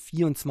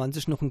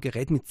 2024 noch ein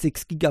Gerät mit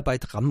 6 GB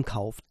RAM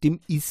kauft, dem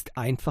ist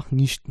einfach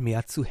nicht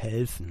mehr zu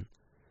helfen.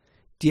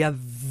 Der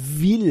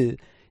will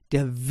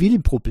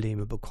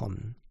Probleme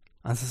bekommen.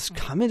 Also ich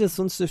kann mir das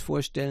sonst nicht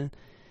vorstellen.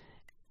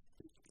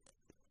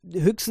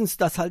 Höchstens,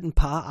 dass halt ein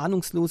paar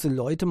ahnungslose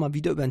Leute mal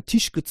wieder über den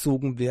Tisch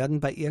gezogen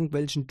werden bei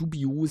irgendwelchen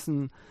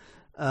dubiosen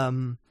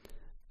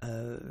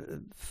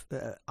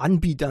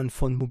Anbietern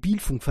von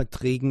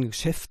Mobilfunkverträgen,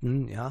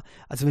 Geschäften, ja.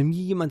 Also wenn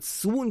mir jemand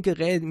so ein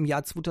Gerät im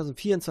Jahr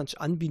 2024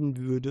 anbieten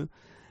würde,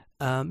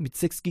 mit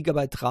 6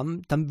 GB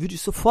RAM, dann würde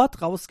ich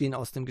sofort rausgehen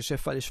aus dem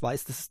Geschäft, weil ich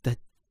weiß,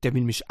 der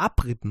will mich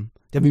abrippen,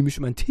 der will mich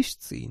über den Tisch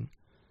ziehen.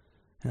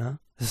 Ja,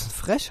 das ist eine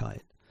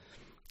Frechheit.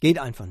 Geht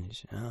einfach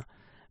nicht, ja.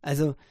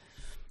 Also,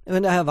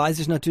 von daher weiß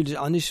ich natürlich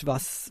auch nicht,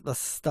 was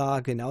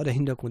da genau der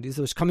Hintergrund ist.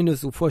 Aber ich kann mir nur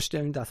so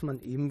vorstellen, dass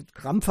man eben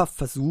krampfhaft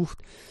versucht,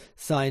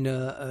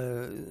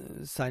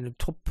 seine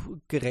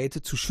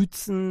Top-Geräte zu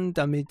schützen,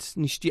 damit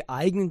nicht die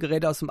eigenen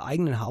Geräte aus dem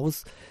eigenen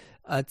Haus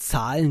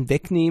Zahlen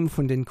wegnehmen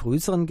von den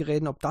größeren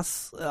Geräten. Ob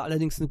das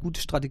allerdings eine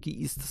gute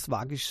Strategie ist, das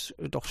wage ich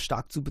doch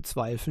stark zu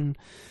bezweifeln.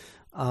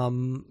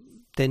 Denn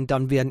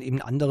dann werden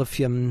eben andere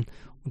Firmen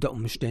unter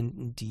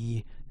Umständen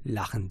die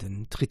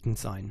lachenden Dritten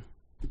sein.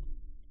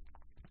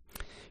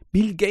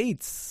 Bill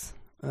Gates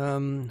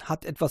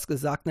hat etwas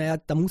gesagt, naja,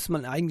 da muss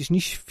man eigentlich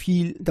nicht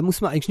Bill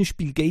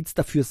Gates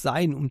dafür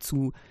sein, um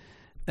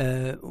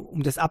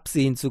das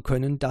absehen zu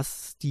können,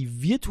 dass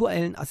die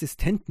virtuellen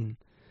Assistenten,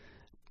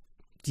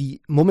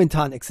 die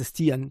momentan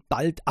existieren,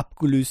 bald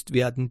abgelöst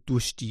werden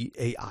durch die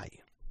AI.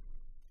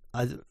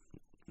 Also,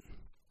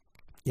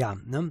 ja,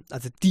 ne?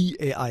 Also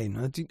die AI.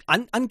 Ne?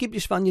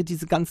 Angeblich waren ja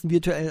diese ganzen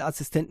virtuellen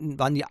Assistenten,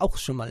 waren ja auch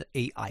schon mal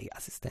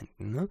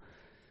AI-Assistenten, ne?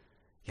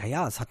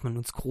 Ja, das hat man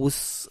uns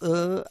groß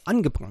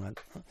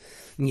angeprangert. Ne?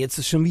 Und jetzt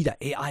ist schon wieder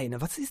AI.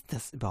 Ne? Was ist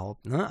das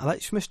überhaupt? Ne? Aber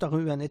ich möchte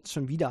darüber nicht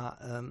schon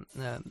wieder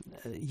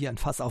hier ein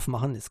Fass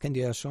aufmachen. Das kennt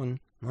ihr ja schon.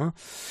 Ne?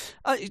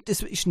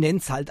 Ich nenne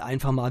es halt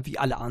einfach mal wie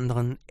alle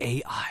anderen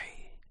AI.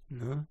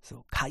 Ne?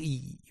 So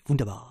KI,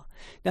 wunderbar.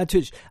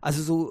 Natürlich,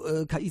 also so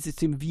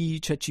KI-Systeme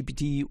wie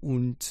ChatGPT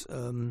und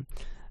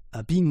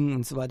Bing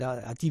und so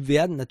weiter, die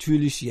werden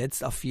natürlich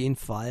jetzt auf jeden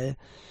Fall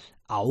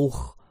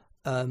auch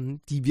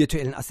die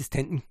virtuellen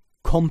Assistenten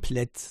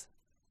komplett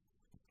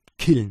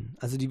killen.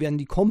 Also die werden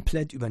die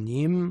komplett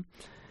übernehmen.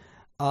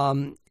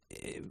 Man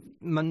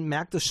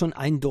merkt es schon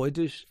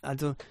eindeutig.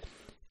 Also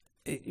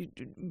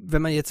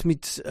wenn man jetzt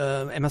mit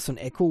Amazon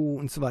Echo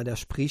und so weiter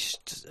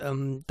spricht,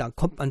 da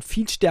kommt man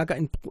viel stärker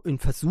in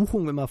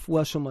Versuchung, wenn man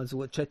vorher schon mal so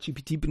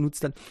ChatGPT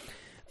benutzt hat,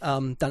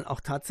 dann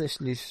auch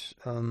tatsächlich,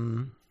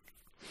 wie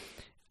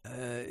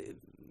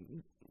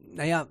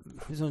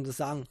soll man das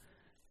sagen,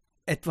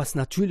 etwas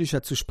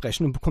natürlicher zu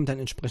sprechen und bekommt dann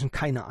entsprechend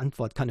keine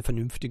Antwort, keine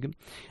vernünftige.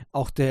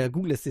 Auch der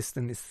Google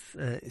Assistant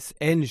ist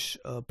ähnlich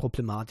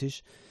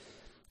problematisch,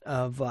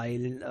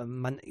 weil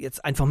man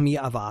jetzt einfach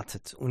mehr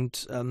erwartet.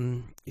 Und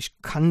ich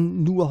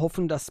kann nur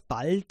hoffen, dass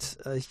bald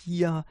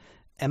hier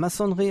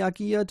Amazon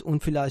reagiert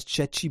und vielleicht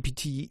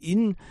ChatGPT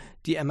in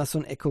die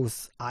Amazon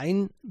Echos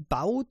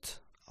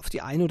einbaut, auf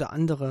die eine oder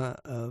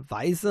andere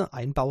Weise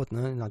einbaut.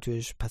 Ne?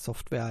 Natürlich per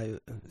Software,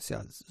 ist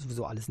ja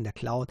sowieso alles in der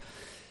Cloud.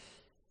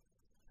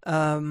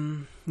 Ja,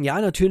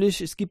 natürlich,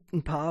 es gibt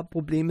ein paar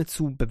Probleme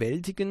zu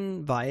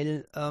bewältigen,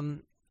 weil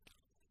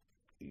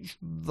ich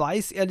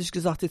weiß ehrlich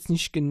gesagt jetzt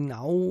nicht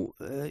genau,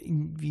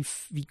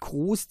 wie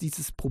groß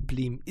dieses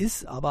Problem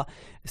ist, aber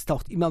es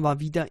taucht immer mal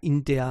wieder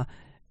in dieser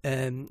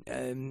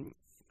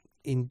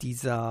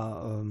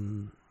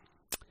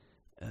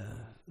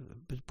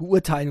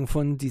Beurteilung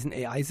von diesen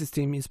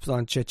AI-Systemen,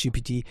 insbesondere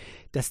ChatGPT,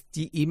 dass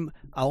die eben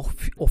auch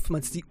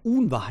oftmals die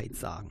Unwahrheit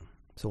sagen.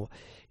 So,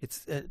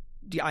 jetzt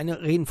die einen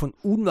reden von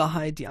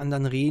Unwahrheit, die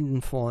anderen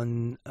reden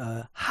von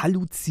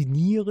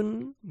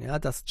Halluzinieren, ja,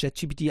 dass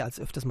ChatGPT als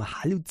öfters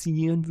mal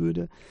halluzinieren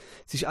würde,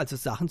 sich also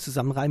Sachen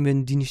zusammenreimen,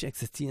 wenn die nicht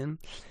existieren.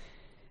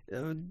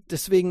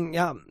 Deswegen,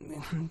 ja,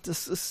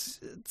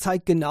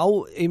 zeigt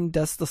genau eben,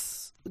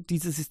 dass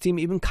diese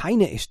Systeme eben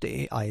keine echte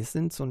AI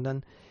sind,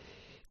 sondern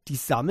die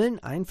sammeln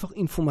einfach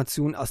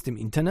Informationen aus dem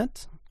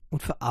Internet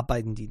und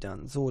verarbeiten die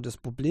dann. So, das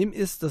Problem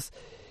ist, dass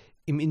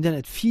im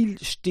Internet viel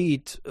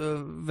steht,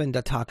 wenn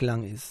der Tag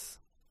lang ist.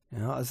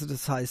 Ja, also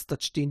das heißt,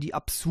 dort stehen die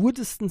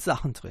absurdesten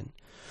Sachen drin.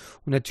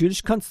 Und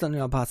natürlich kann es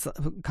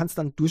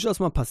dann durchaus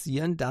mal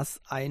passieren,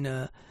 dass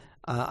ein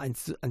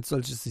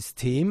solches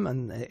System,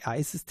 ein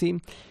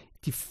AI-System,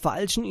 die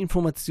falschen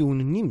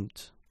Informationen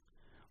nimmt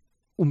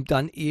um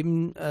dann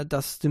eben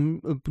das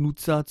dem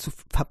Benutzer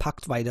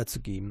verpackt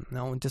weiterzugeben.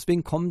 Ja, und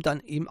deswegen kommen dann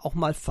eben auch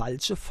mal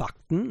falsche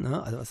Fakten,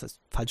 ne? Also was heißt,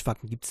 falsche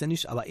Fakten gibt es ja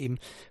nicht, aber eben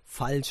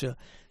falsche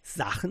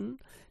Sachen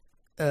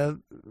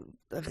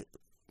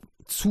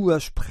zur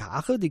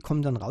Sprache, die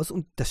kommen dann raus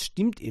und das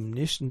stimmt eben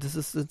nicht und das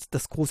ist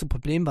das große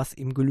Problem, was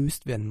eben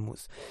gelöst werden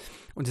muss.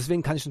 Und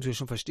deswegen kann ich natürlich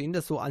schon verstehen,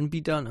 dass so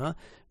Anbieter, ne,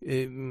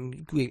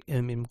 mit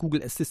dem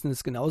Google Assistant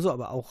ist genauso,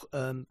 aber auch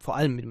vor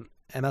allem mit dem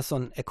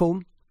Amazon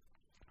Echo,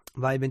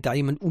 weil wenn da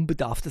jemand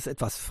Unbedarftes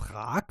etwas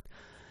fragt,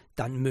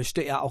 dann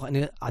möchte er auch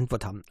eine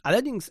Antwort haben.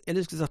 Allerdings,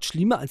 ehrlich gesagt,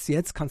 schlimmer als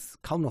jetzt kann es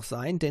kaum noch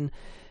sein, denn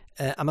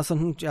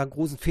Amazon hat ja einen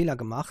großen Fehler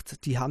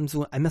gemacht. Die haben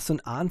so Amazon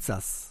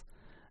Answers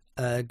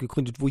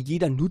gegründet, wo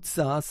jeder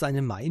Nutzer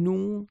seine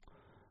Meinung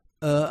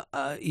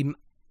eben,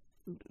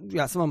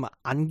 ja, sagen wir mal,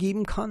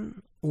 angeben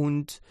kann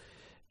und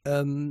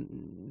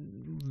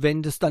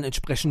wenn das dann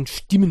entsprechend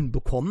Stimmen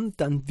bekommt,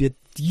 dann wird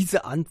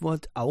diese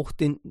Antwort auch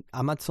den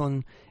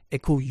Amazon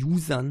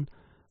Echo-Usern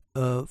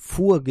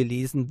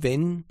vorgelesen,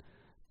 wenn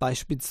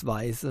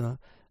beispielsweise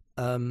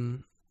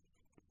man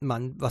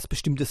was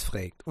Bestimmtes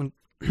fragt. Und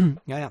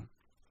ja,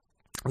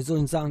 wie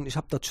soll ich sagen, ich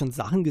habe dort schon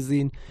Sachen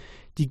gesehen,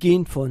 die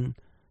gehen von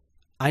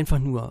einfach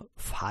nur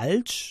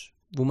falsch,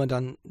 wo man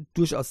dann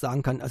durchaus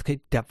sagen kann,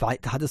 okay, der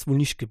hat es wohl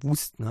nicht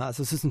gewusst, ne?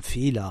 Also es ist ein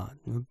Fehler,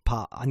 ein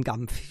paar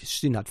Angaben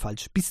stehen halt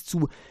falsch, bis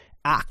zu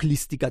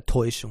arglistiger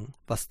Täuschung,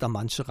 was da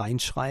manche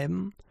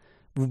reinschreiben,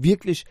 wo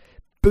wirklich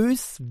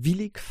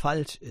böswillig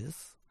falsch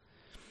ist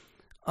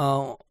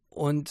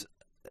und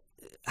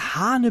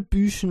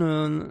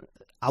hanebüchene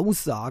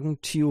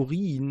Aussagen,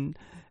 Theorien,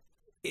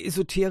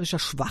 esoterischer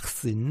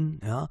Schwachsinn,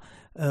 ja,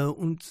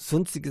 und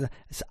sonstige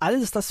Sachen.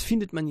 Alles das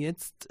findet man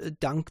jetzt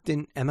dank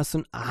den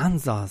Amazon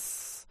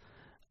Answers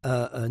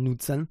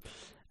Nutzern.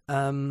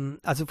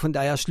 Also von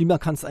daher schlimmer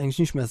kann es eigentlich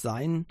nicht mehr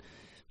sein,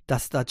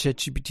 dass da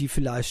ChatGPT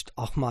vielleicht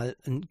auch mal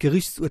ein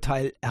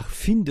Gerichtsurteil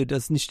erfindet,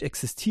 das nicht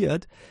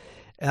existiert.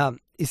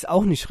 Ist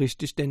auch nicht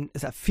richtig, denn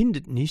es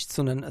erfindet nichts,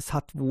 sondern es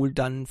hat wohl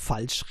dann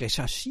falsch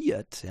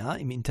recherchiert, ja,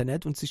 im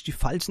Internet und sich die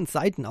falschen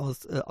Seiten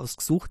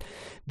ausgesucht,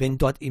 wenn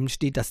dort eben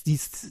steht, dass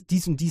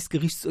dies und dies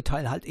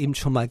Gerichtsurteil halt eben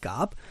schon mal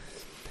gab.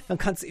 Dann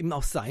kann es eben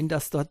auch sein,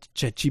 dass dort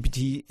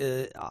ChatGPT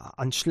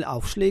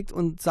aufschlägt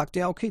und sagt,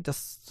 ja, okay,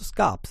 das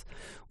gab's.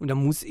 Und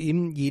dann muss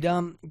eben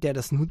jeder, der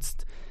das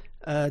nutzt,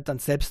 dann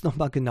selbst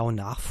nochmal genau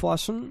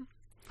nachforschen.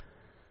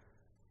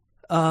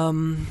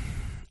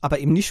 Aber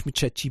eben nicht mit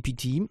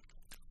ChatGPT.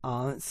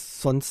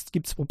 Sonst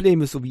gibt es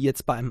Probleme, so wie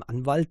jetzt bei einem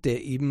Anwalt,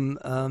 der eben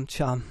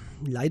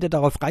leider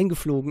darauf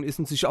reingeflogen ist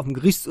und sich auf ein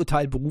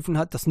Gerichtsurteil berufen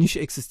hat, das nicht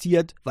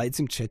existiert, weil es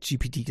ihm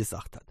ChatGPT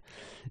gesagt hat.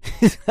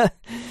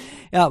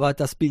 Ja, aber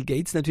dass Bill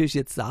Gates natürlich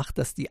jetzt sagt,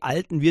 dass die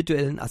alten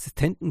virtuellen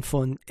Assistenten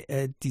von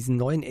diesen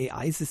neuen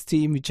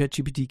AI-Systemen wie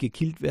ChatGPT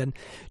gekillt werden,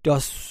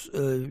 das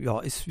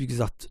ist, wie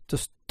gesagt,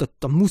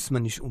 da muss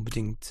man nicht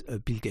unbedingt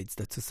Bill Gates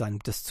dazu sein, um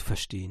das zu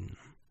verstehen.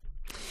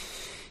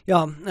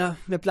 Ja,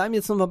 wir bleiben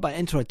jetzt nochmal bei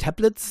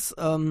Android-Tablets,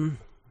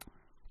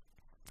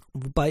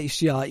 wobei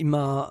ich ja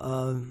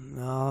immer,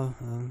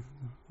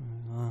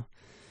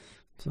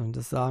 soll ich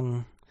das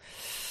sagen,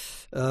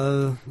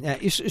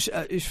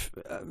 ich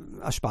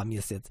erspare mir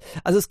es jetzt.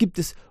 Also es gibt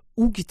das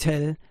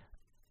Ugitel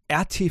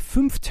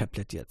RT5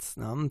 Tablet jetzt.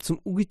 Ne?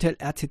 Zum Ugitel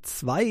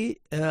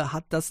RT2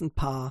 hat das ein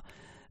paar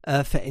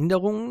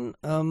Veränderungen.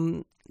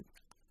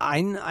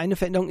 Eine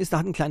Veränderung ist, da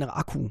hat ein kleinerer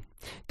Akku.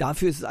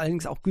 Dafür ist es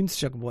allerdings auch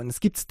günstiger geworden. Es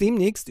gibt es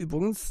demnächst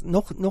übrigens,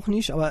 noch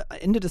nicht, aber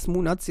Ende des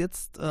Monats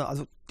jetzt,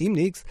 also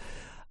demnächst,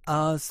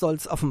 soll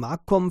es auf den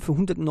Markt kommen für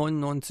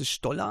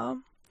 $199.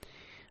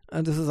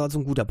 Das ist also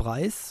ein guter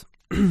Preis.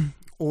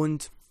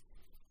 Und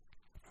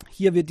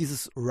hier wird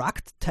dieses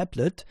Rugged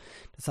Tablet,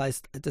 das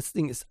heißt, das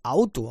Ding ist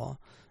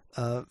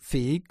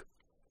outdoor-fähig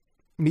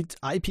mit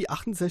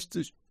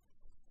IP68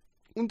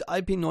 und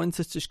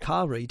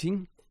IP69K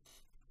Rating.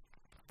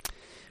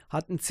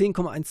 Hat ein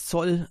 10,1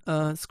 Zoll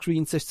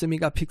Screen, 16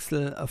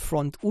 Megapixel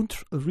Front-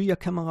 und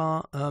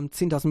Rear-Kamera,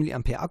 10.000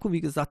 mAh Akku, wie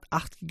gesagt,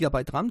 8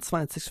 GB RAM,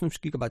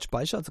 256 GB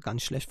Speicher, also gar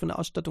nicht schlecht von der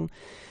Ausstattung.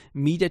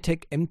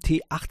 MediaTek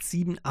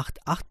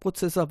MT8788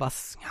 Prozessor,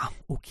 was ja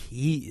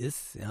okay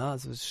ist, ja,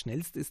 also das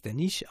schnellste ist der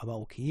nicht, aber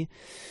okay.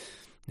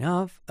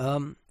 Ja,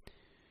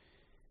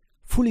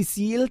 Fully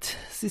Sealed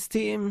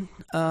System,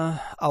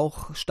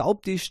 auch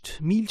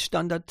staubdicht,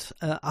 MIL-Standard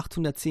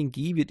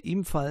 810G wird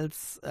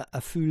ebenfalls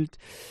erfüllt.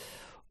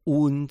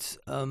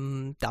 Und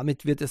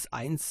damit wird es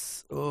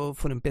eins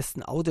von den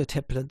besten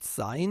Audio-Tablets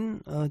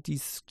sein, die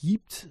es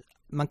gibt.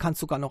 Man kann es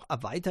sogar noch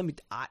erweitern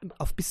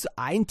auf bis zu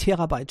 1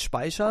 Terabyte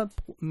Speicher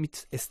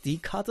mit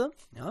SD-Karte.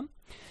 Ja.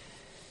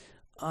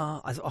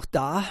 Also auch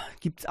da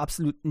gibt es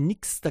absolut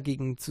nichts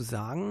dagegen zu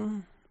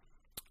sagen.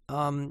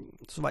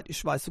 Soweit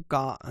ich weiß,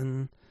 sogar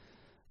ein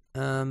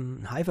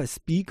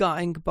Hi-Fi-Speaker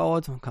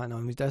eingebaut. Keine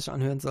Ahnung, wie das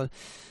anhören soll.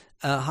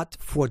 Hat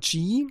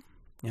 4G,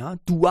 ja,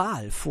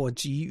 Dual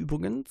 4G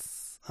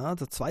übrigens.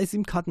 Also 2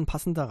 SIM-Karten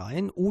passen da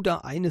rein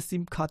oder eine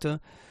SIM-Karte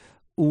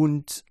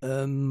und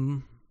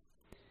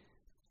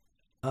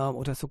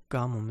Oder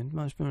sogar, Moment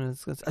mal,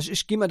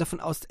 ich gehe mal davon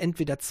aus,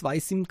 entweder 2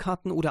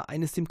 SIM-Karten oder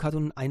eine SIM-Karte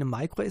und eine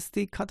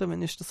Micro-SD-Karte,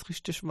 wenn ich das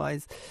richtig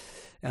weiß.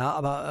 Ja,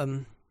 aber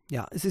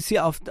ja, es ist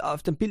hier auf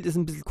dem Bild ist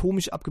ein bisschen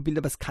komisch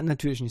abgebildet, aber es kann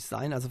natürlich nicht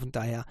sein. Also von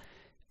daher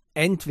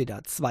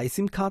entweder 2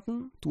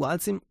 SIM-Karten,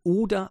 Dual-SIM,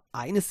 oder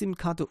eine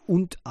SIM-Karte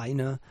und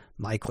eine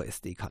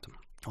Micro-SD-Karte.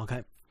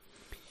 Okay.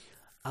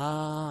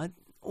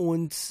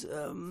 Und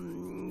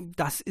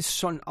das ist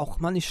schon auch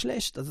mal nicht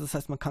schlecht. Also das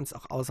heißt, man kann es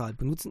auch außerhalb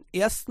benutzen.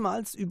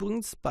 Erstmals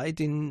übrigens bei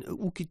den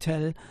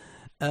Oukitel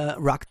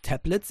Rug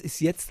Tablets ist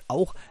jetzt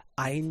auch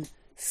ein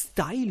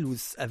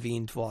Stylus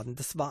erwähnt worden.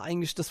 Das war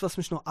eigentlich das, was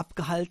mich noch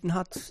abgehalten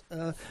hat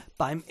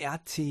beim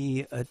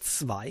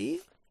RT2,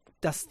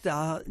 dass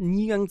da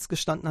nirgends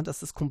gestanden hat, dass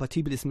das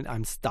kompatibel ist mit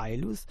einem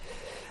Stylus.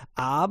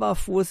 Aber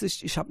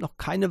Vorsicht, ich habe noch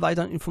keine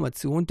weiteren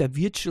Informationen. Der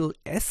Virtual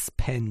S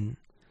Pen,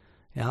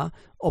 ja,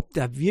 ob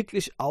da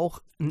wirklich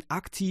auch ein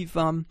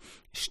aktiver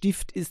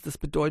Stift ist, das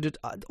bedeutet,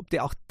 ob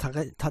der auch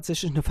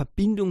tatsächlich eine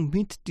Verbindung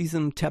mit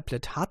diesem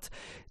Tablet hat,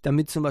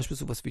 damit zum Beispiel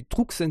sowas wie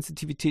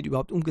Drucksensitivität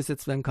überhaupt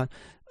umgesetzt werden kann,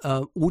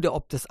 oder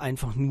ob das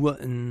einfach nur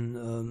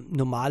ein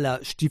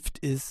normaler Stift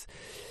ist,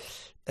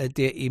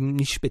 der eben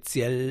nicht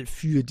speziell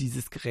für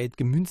dieses Gerät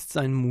gemünzt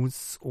sein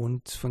muss,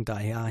 und von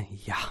daher,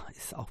 ja,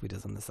 ist auch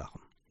wieder so eine Sache.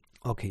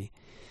 Okay.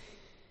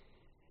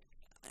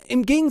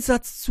 Im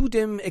Gegensatz zu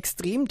dem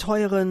extrem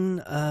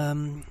teuren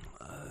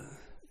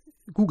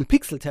Google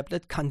Pixel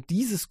Tablet kann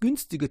dieses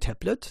günstige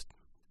Tablet,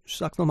 ich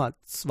sag's nochmal,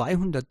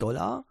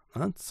 $200,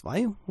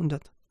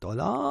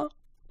 $200,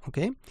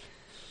 okay,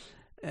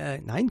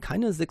 nein,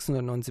 keine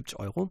 679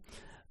 Euro,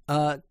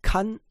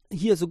 kann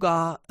hier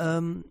sogar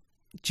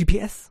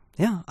GPS,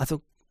 ja,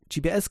 also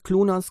GPS,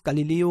 GLONASS,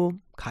 Galileo,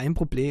 kein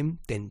Problem,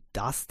 denn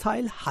das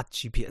Teil hat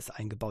GPS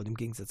eingebaut im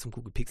Gegensatz zum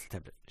Google Pixel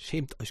Tablet.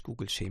 Schämt euch,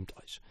 Google, schämt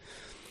euch.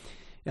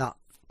 Ja,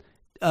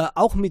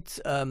 auch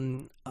mit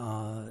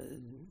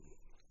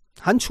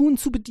Handschuhen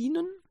zu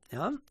bedienen.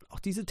 Ja, auch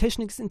diese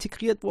Technik ist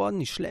integriert worden,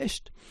 nicht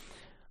schlecht.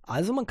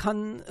 Also man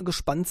kann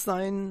gespannt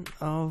sein,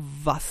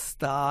 was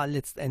da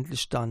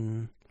letztendlich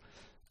dann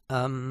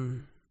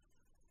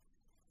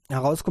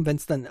herauskommt, wenn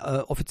es dann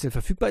offiziell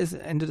verfügbar ist,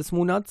 Ende des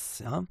Monats.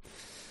 Ja.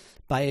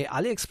 Bei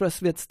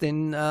AliExpress wird es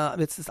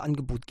das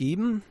Angebot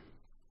geben.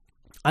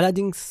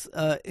 Allerdings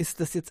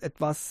ist das jetzt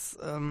etwas,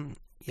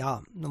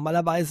 ja,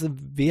 normalerweise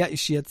wäre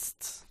ich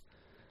jetzt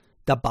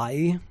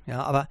dabei,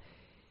 ja, aber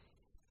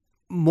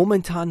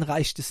momentan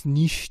reicht es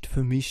nicht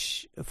für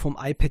mich, vom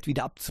iPad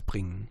wieder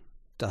abzubringen.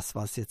 Das,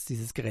 was jetzt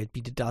dieses Gerät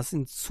bietet, da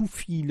sind zu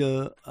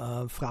viele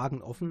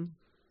Fragen offen.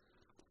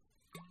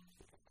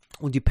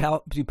 Und die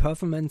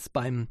Performance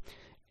beim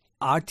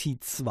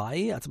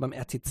RT2, also beim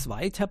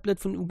RT2-Tablet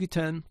von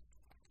Oukitel,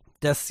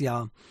 das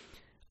ja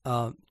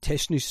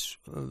technisch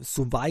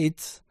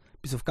soweit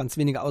bis auf ganz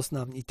wenige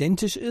Ausnahmen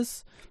identisch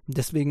ist und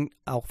deswegen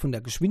auch von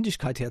der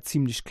Geschwindigkeit her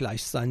ziemlich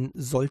gleich sein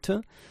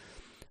sollte.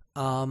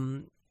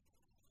 Und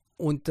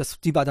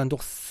die war dann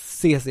doch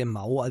sehr, sehr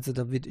mau, also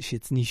da würde ich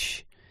jetzt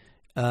nicht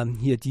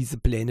hier diese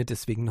Pläne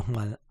deswegen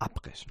nochmal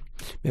abbrechen.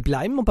 Wir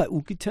bleiben mal bei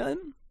Oukitel,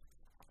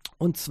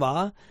 und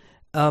zwar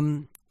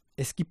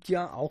es gibt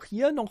ja auch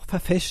hier noch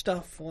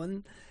Verfechter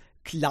von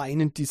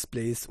kleinen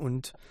Displays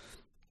und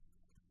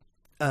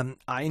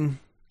ein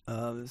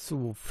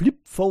so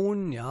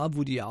Flipphone, ja,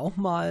 wurde ja auch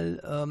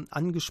mal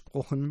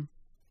angesprochen.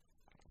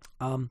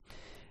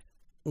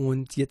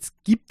 Und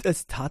jetzt gibt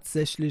es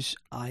tatsächlich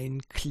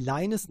ein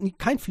kleines,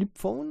 kein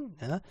Flipphone,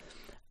 ja,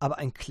 aber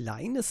ein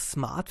kleines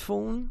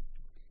Smartphone,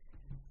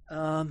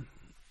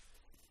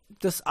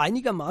 das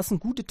einigermaßen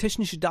gute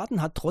technische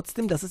Daten hat,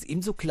 trotzdem, dass es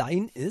eben so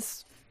klein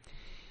ist.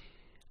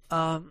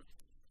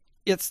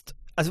 Jetzt,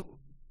 also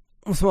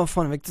muss man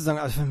vorneweg zu sagen,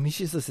 also für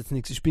mich ist das jetzt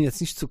nichts. Ich bin jetzt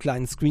nicht zu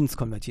kleinen Screens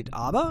konvertiert,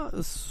 aber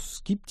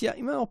es gibt ja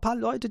immer noch ein paar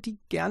Leute, die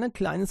gerne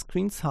kleine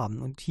Screens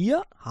haben. Und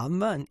hier haben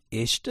wir ein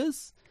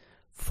echtes,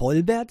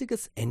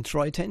 vollwertiges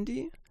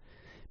Android-Handy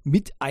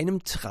mit einem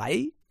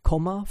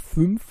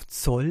 3,5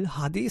 Zoll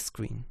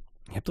HD-Screen.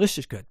 Ihr habt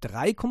richtig gehört,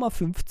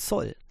 3,5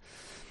 Zoll.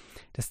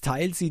 Das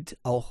Teil sieht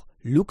auch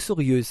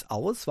luxuriös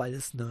aus, weil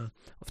es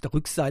auf der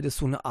Rückseite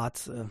so eine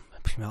Art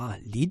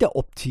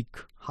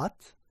Lederoptik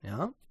hat,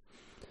 ja.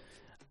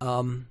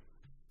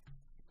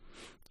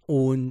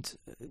 Und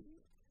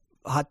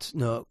hat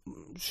eine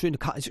schöne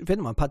ich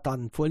werde mal ein paar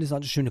Daten vorlesen,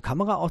 hat eine schöne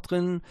Kamera auch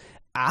drin,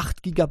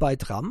 8 GB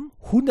RAM,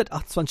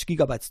 128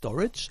 GB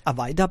Storage,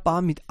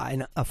 erweiterbar mit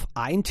auf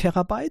 1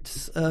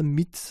 Terabyte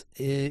mit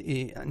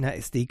einer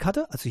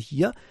SD-Karte. Also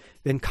hier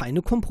werden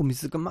keine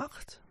Kompromisse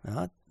gemacht,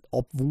 ja,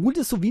 obwohl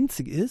das so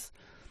winzig ist.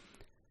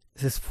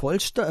 Es ist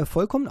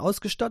vollkommen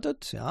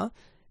ausgestattet, ja.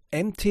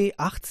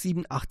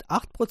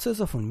 MT8788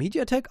 Prozessor von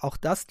MediaTek, auch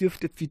das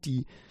dürfte für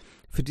die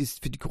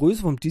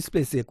Größe vom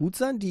Display sehr gut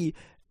sein. Die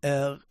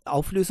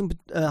Auflösung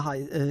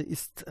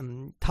ist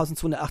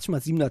 1280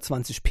 x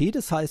 720p,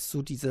 das heißt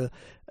so diese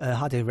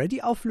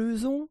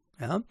HD-Ready-Auflösung,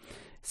 ja.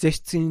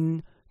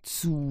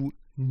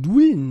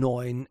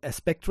 16:09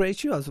 Aspect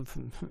Ratio, also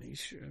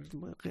ich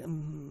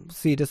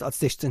sehe das als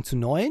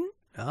 16:9,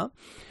 Ja,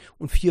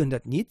 und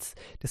 400 Nits.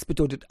 Das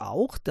bedeutet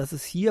auch, dass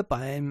es hier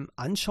beim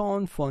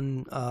Anschauen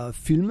von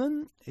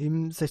Filmen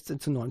im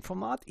 16:9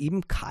 Format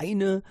eben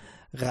keine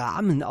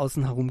Rahmen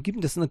außen herum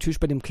gibt. Das ist natürlich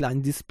bei dem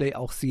kleinen Display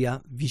auch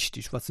sehr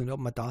wichtig. Was nicht,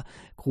 ob man da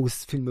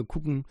groß Filme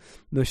gucken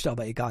möchte,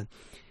 aber egal.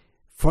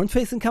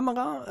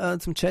 Front-Facing-Kamera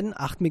zum Chatten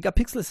 8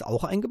 Megapixel ist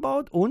auch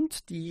eingebaut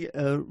und die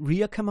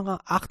Rear-Kamera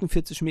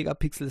 48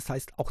 Megapixel. Das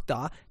heißt, auch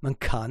da, man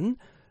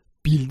kann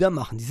Bilder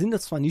machen. Die sind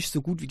jetzt zwar nicht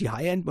so gut wie die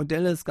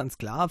High-End-Modelle, ist ganz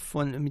klar,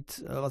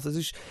 mit,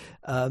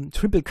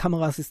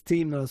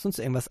 Triple-Kamera-System oder sonst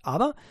irgendwas,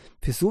 aber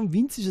für so ein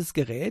winziges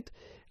Gerät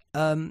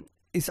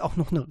ist auch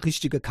noch eine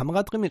richtige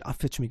Kamera drin mit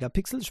 48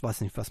 Megapixel. Ich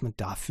weiß nicht, was man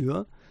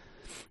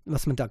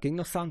dagegen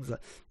noch sagen soll.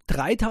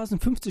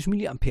 3050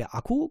 mAh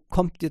Akku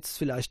kommt jetzt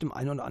vielleicht dem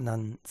einen oder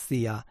anderen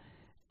sehr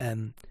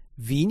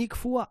wenig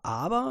vor,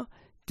 aber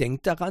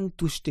denkt daran,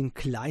 durch den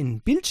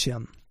kleinen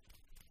Bildschirm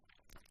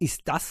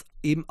ist das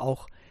eben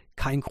auch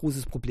kein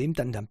großes Problem,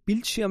 denn der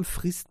Bildschirm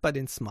frisst bei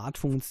den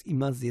Smartphones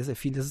immer sehr, sehr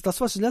viel. Das ist das,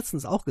 was ich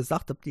letztens auch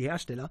gesagt habe, die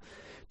Hersteller,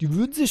 die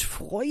würden sich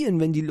freuen,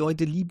 wenn die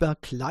Leute lieber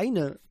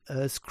kleine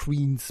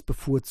Screens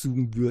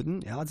bevorzugen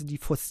würden. Ja, also die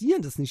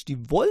forcieren das nicht,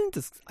 die wollen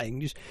das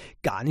eigentlich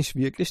gar nicht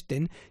wirklich,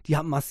 denn die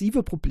haben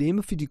massive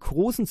Probleme für die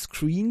großen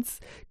Screens,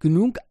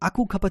 genug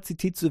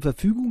Akkukapazität zur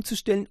Verfügung zu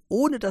stellen,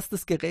 ohne dass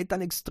das Gerät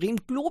dann extrem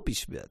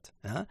globig wird.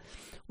 Ja?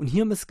 Und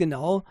hier haben wir es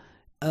genau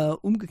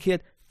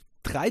umgekehrt.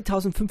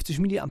 3050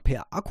 mAh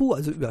Akku,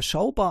 also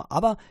überschaubar,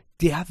 aber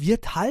der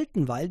wird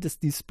halten, weil das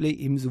Display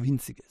eben so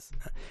winzig ist.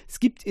 Es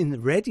gibt in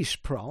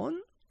Reddish Brown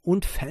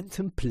und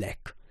Phantom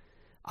Black.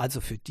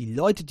 Also für die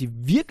Leute,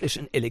 die wirklich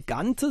ein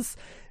elegantes,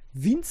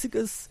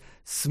 winziges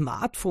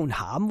Smartphone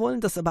haben wollen,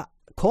 das aber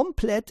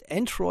komplett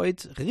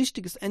Android,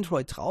 richtiges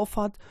Android drauf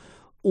hat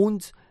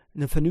und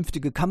eine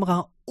vernünftige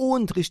Kamera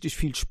und richtig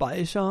viel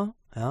Speicher,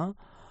 ja,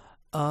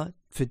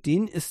 für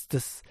den ist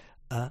das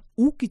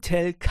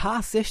Ugitel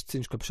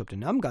K16, ich glaube, ich habe den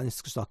Namen gar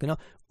nicht gesagt, genau,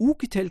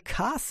 Ugitel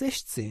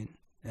K16,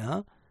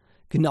 ja,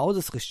 genau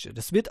das Richtige.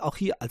 Das wird auch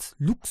hier als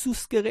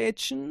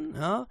Luxusgerätchen,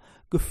 ja,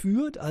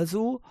 geführt,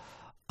 also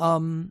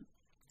da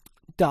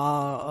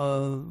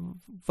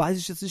weiß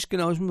ich jetzt nicht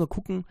genau, ich muss mal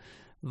gucken,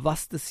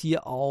 was das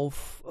hier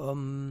auf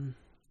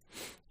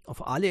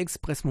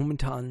AliExpress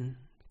momentan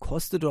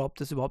kostet oder ob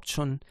das überhaupt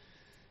schon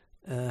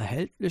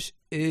erhältlich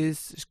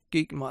ist. Ich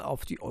gehe mal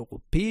auf die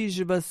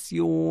europäische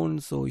Version,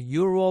 so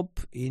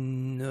Europe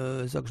in,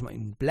 sag ich mal,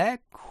 in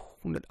Black,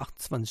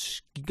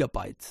 128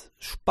 GB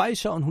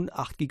Speicher und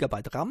 108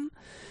 GB RAM,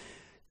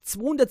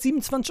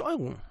 227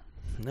 Euro.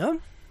 Ja?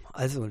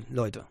 Also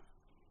Leute,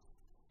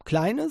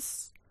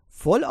 kleines,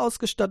 voll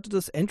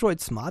ausgestattetes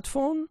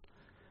Android-Smartphone,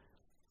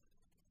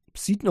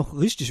 sieht noch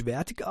richtig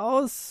wertig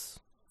aus,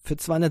 für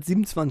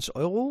 227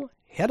 Euro,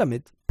 her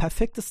damit,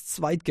 perfektes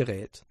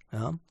Zweitgerät,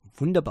 ja.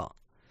 Wunderbar.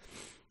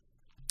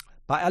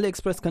 Bei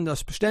AliExpress könnt ihr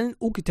das bestellen.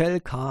 Ugitel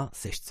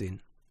K16.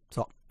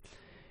 So.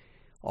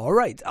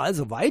 Alright,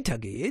 also weiter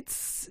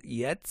geht's.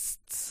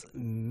 Jetzt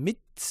mit,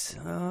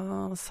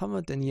 was haben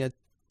wir denn hier?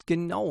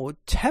 Genau,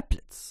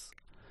 Tablets.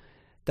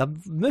 Da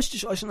möchte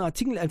ich euch einen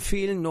Artikel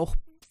empfehlen noch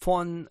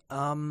von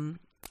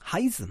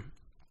Heise.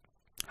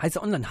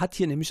 Heise Online hat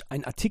hier nämlich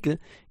einen Artikel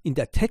in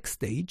der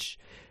Tech-Stage.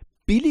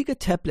 Billige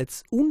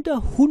Tablets unter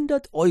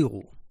 100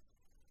 Euro.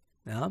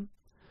 Ja.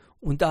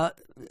 Und da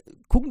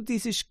gucken die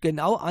sich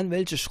genau an,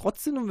 welche Schrott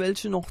sind und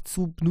welche noch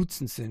zu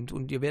benutzen sind.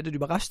 Und ihr werdet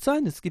überrascht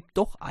sein, es gibt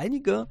doch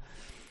einige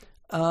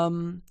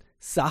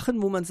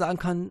Sachen, wo man sagen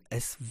kann,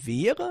 es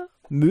wäre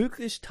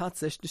möglich,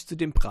 tatsächlich zu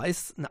dem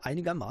Preis ein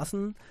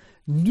einigermaßen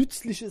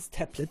nützliches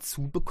Tablet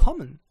zu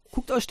bekommen.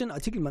 Guckt euch den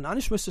Artikel mal an.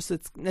 Ich möchte es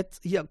jetzt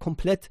nicht hier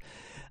komplett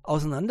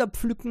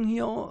auseinanderpflücken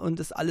hier und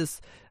das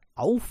alles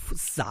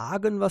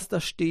aufsagen, was da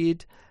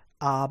steht.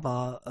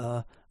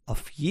 Aber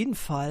auf jeden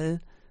Fall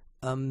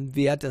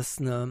wäre das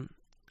eine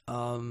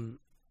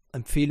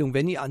Empfehlung,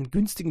 wenn ihr an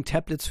günstigen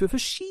Tablets für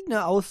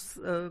verschiedene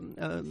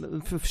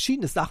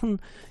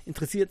Sachen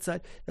interessiert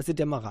seid, dass ihr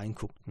da mal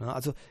reinguckt. Ne?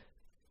 Also,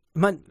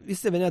 ich meine,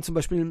 wisst ihr, wenn ihr zum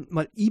Beispiel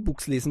mal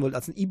E-Books lesen wollt,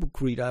 als ein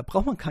E-Book-Reader, da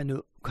braucht man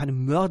keine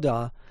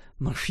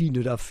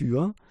Mördermaschine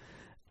dafür.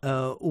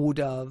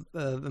 Oder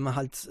wenn man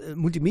halt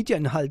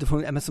Multimedia-Inhalte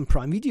von Amazon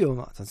Prime Video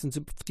macht, dann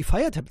sind die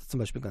Feuer-Tablets zum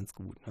Beispiel ganz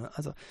gut. Ne?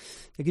 Also,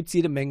 da gibt es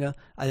jede Menge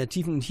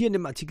Alternativen. Und hier in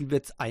dem Artikel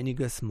wird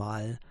einiges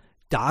mal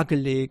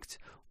dargelegt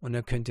und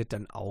dann könnt ihr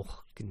dann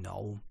auch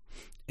genau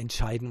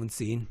entscheiden und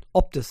sehen,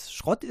 ob das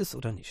Schrott ist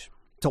oder nicht.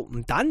 So,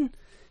 und dann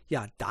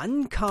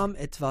kam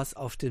etwas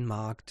auf den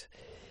Markt,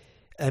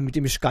 mit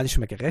dem ich gar nicht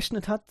mehr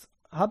gerechnet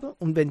habe.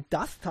 Und wenn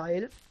das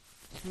Teil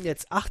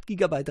jetzt 8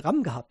 GB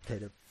RAM gehabt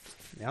hätte,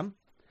 ja,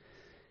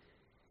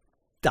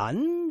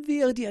 dann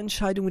wäre die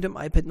Entscheidung mit dem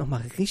iPad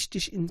nochmal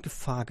richtig in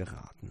Gefahr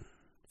geraten.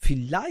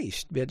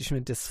 Vielleicht werde ich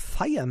mir das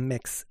Feuer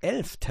Max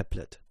 11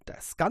 Tablet,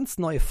 das ganz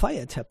neue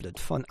Feuer Tablet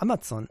von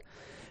Amazon,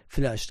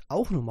 vielleicht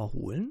auch nochmal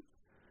holen.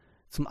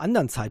 Zum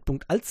anderen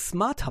Zeitpunkt als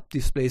Smart Hub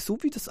Display,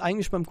 so wie das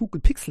eigentlich beim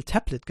Google Pixel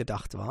Tablet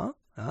gedacht war.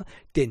 Ja,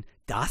 denn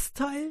das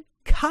Teil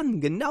kann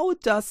genau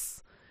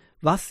das,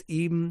 was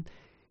eben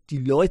die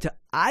Leute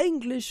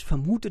eigentlich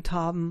vermutet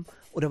haben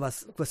oder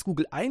was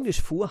Google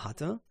eigentlich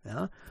vorhatte,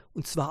 ja,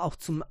 und zwar auch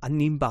zum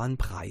annehmbaren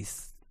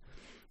Preis.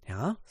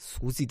 Ja,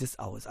 so sieht es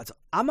aus. Also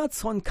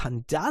Amazon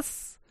kann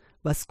das,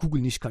 was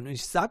Google nicht kann. Und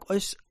ich sage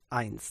euch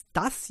eins,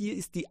 das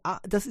ist die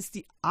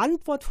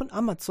Antwort von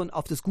Amazon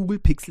auf das Google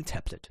Pixel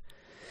Tablet.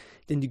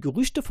 Denn die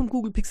Gerüchte vom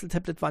Google Pixel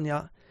Tablet waren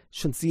ja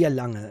schon sehr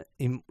lange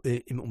im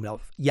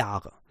Umlauf,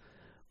 Jahre.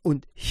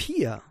 Und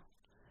hier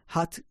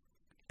hat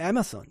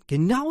Amazon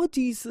genau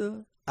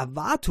diese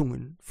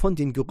Erwartungen von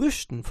den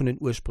Gerüchten, von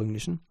den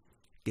ursprünglichen,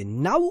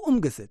 genau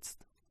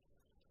umgesetzt.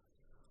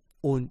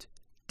 Und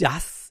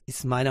das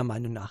ist meiner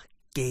Meinung nach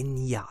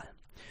genial.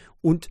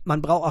 Und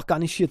man braucht auch gar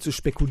nicht hier zu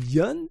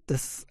spekulieren,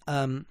 dass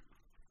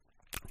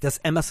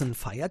das Amazon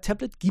Fire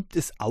Tablet gibt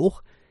es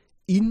auch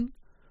in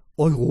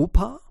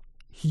Europa.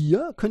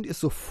 Hier könnt ihr es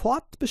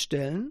sofort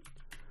bestellen.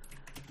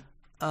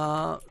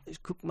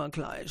 Ich gucke mal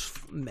gleich.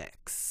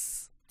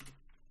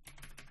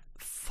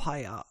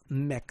 Fire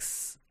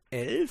Max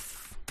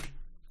 11.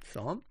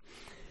 So.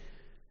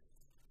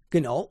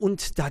 Genau,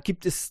 und da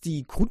gibt es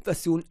die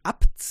Grundversion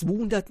ab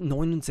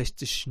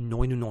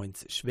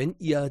 269,99. Wenn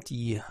ihr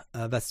die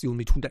Version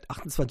mit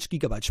 128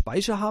 GB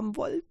Speicher haben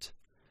wollt,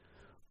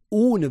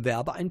 ohne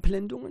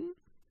Werbeeinblendungen,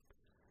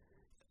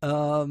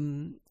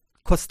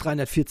 kostet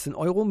 314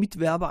 €, mit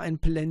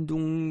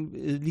Werbeeinblendung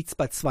liegt es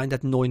bei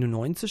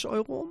 299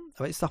 €.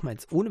 Aber ich sag mal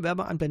jetzt ohne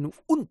Werbeeinblendung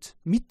und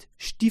mit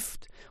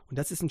Stift. Und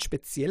das ist ein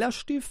spezieller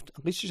Stift,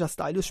 ein richtiger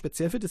Stylus,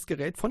 speziell für das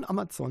Gerät von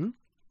Amazon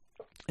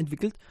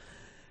entwickelt.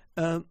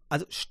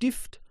 Also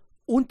Stift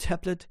und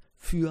Tablet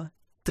für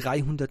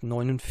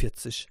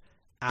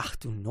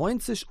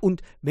 349,98.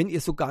 Und wenn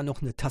ihr sogar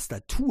noch eine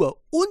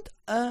Tastatur und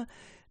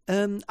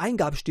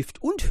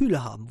Eingabestift und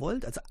Hülle haben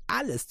wollt, also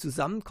alles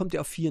zusammen, kommt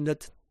ihr auf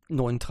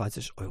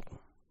 439 €.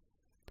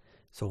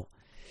 So,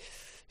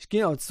 ich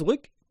gehe jetzt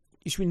zurück.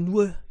 Ich will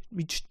nur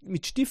mit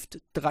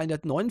Stift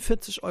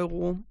 349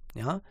 €.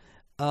 Ja,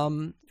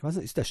 ich weiß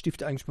nicht, ist der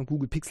Stift eigentlich beim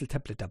Google Pixel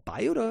Tablet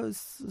dabei oder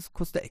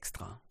kostet er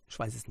extra? Ich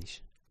weiß es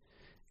nicht.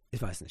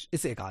 Ich weiß nicht,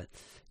 ist egal.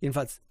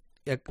 Jedenfalls,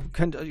 ihr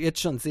könnt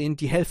jetzt schon sehen,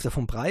 die Hälfte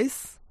vom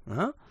Preis.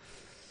 Ja?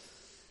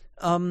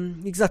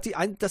 Wie gesagt,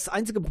 das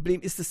einzige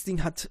Problem ist, das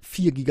Ding hat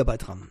 4 GB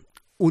RAM.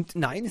 Und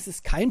nein, es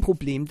ist kein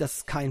Problem,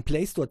 dass kein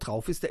Play Store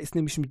drauf ist. Der ist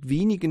nämlich mit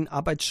wenigen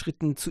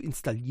Arbeitsschritten zu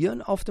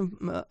installieren auf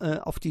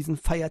diesen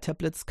Fire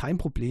Tablets. Kein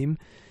Problem.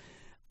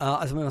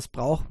 Also wenn man es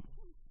braucht,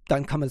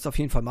 dann kann man es auf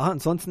jeden Fall machen.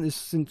 Ansonsten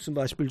sind zum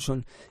Beispiel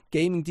schon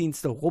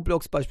Gaming-Dienste,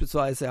 Roblox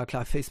beispielsweise, ja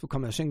klar, Facebook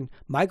kann man ja schenken,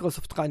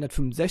 Microsoft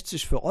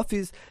 365 für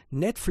Office,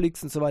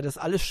 Netflix und so weiter, das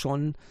ist alles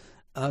schon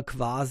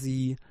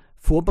quasi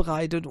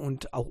vorbereitet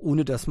und auch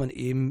ohne, dass man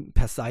eben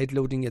per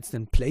Sideloading jetzt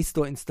den Play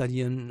Store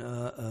installieren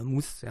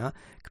muss, ja,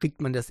 kriegt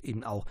man das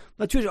eben auch.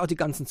 Natürlich auch die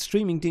ganzen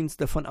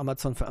Streaming-Dienste von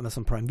Amazon für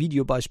Amazon Prime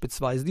Video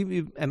beispielsweise,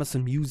 die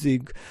Amazon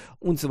Music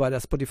und so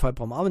weiter. Spotify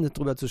brauchen wir auch nicht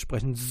drüber zu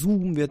sprechen.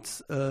 Zoom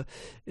ist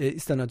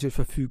dann natürlich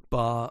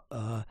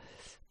verfügbar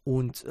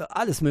und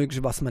alles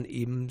Mögliche, was man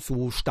eben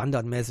so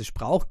standardmäßig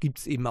braucht, gibt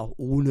es eben auch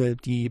ohne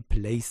die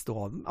Play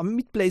Store. Aber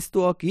mit Play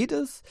Store geht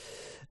es,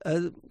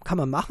 kann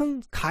man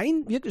machen.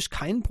 Wirklich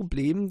kein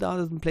Problem,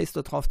 da den Play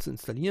Store drauf zu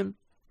installieren.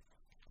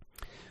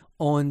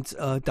 Und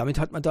damit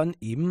hat man dann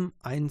eben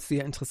ein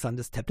sehr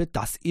interessantes Tablet,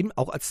 das eben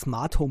auch als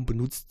Smart Home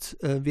benutzt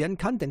werden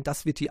kann, denn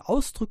das wird hier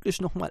ausdrücklich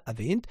nochmal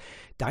erwähnt.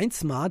 Dein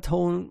Smart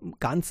Home,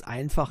 ganz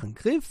einfach im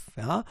Griff,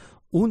 ja,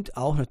 und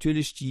auch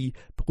natürlich die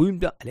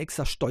berühmte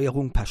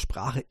Alexa-Steuerung per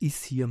Sprache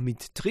ist hier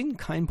mit drin,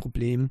 kein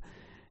Problem,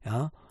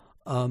 ja,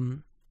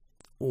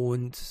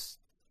 und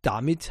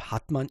damit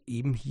hat man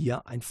eben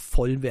hier einen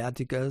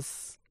vollwertigen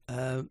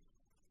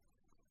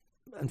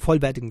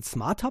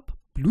Smart Hub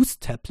plus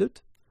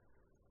Tablet.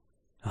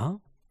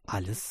 Ja,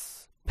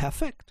 alles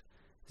perfekt.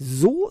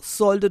 So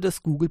sollte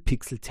das Google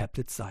Pixel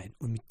Tablet sein.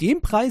 Und mit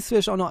dem Preis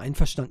wäre ich auch noch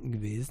einverstanden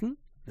gewesen.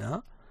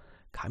 Ja,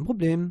 kein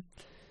Problem.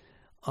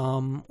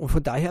 Und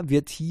von daher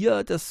wird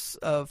hier das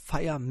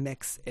Fire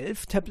Max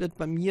 11 Tablet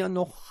bei mir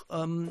noch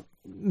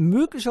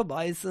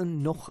möglicherweise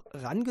noch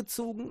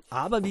rangezogen.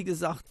 Aber wie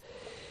gesagt,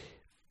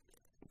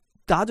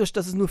 dadurch,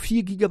 dass es nur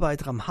 4 GB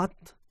RAM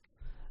hat,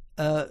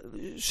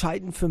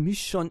 scheiden für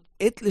mich schon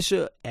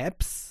etliche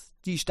Apps,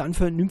 die ich dann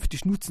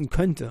vernünftig nutzen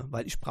könnte,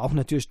 weil ich brauche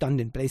natürlich dann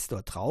den Play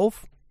Store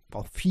drauf,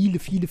 brauche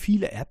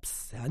viele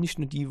Apps, ja, nicht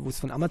nur die, wo es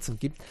von Amazon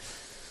gibt.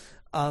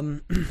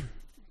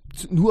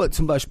 Nur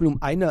zum Beispiel,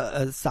 um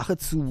eine Sache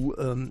zu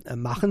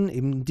machen,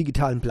 eben einen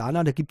digitalen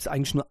Planer, da gibt es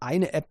eigentlich nur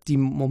eine App, die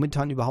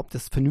momentan überhaupt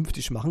das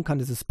vernünftig machen kann,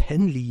 das ist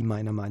Penly,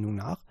 meiner Meinung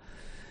nach.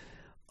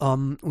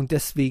 Und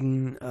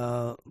deswegen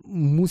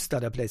muss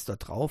da der Play Store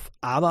drauf,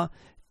 aber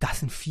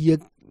das sind 4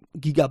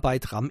 GB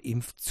RAM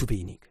eben zu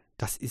wenig.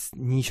 Das ist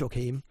nicht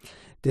okay.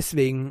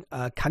 Deswegen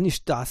kann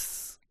ich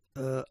das,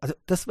 also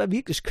das war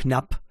wirklich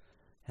knapp.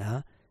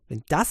 Ja?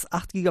 Wenn das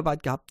 8 GB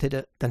gehabt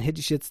hätte, dann hätte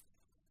ich jetzt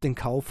den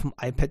Kauf vom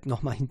iPad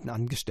nochmal hinten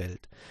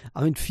angestellt.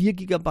 Aber mit 4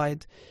 GB,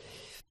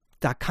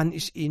 da kann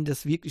ich ihn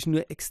das wirklich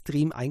nur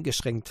extrem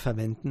eingeschränkt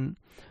verwenden.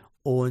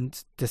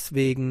 Und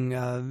deswegen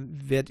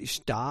werde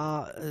ich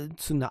da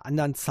zu einer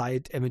anderen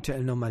Zeit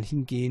eventuell nochmal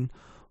hingehen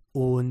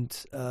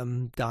und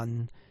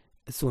dann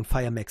so ein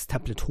Fire Max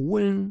Tablet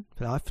holen,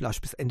 ja,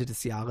 vielleicht bis Ende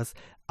des Jahres,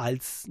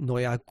 als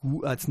neuer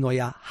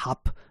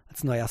Hub,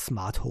 als neuer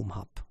Smart Home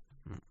Hub.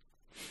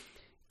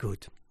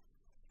 Gut.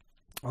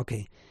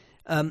 Okay.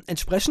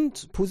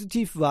 Entsprechend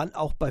positiv waren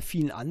auch bei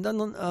vielen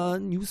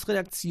anderen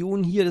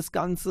News-Redaktionen hier das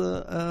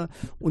Ganze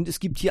und es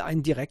gibt hier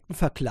einen direkten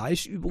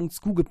Vergleich, übrigens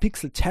Google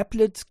Pixel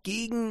Tablet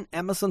gegen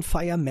Amazon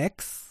Fire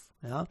Max,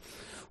 ja,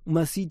 und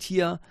man sieht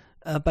hier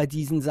bei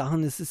diesen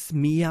Sachen, es ist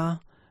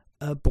mehr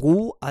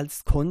Pro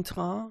als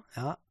Contra,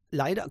 ja,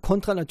 leider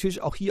Contra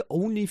natürlich auch hier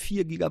only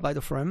 4 GB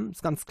of RAM,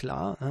 ist ganz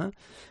klar,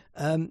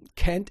 ja.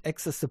 Can't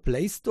access the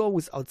Play Store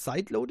without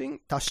Sideloading,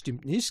 das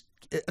stimmt nicht,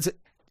 also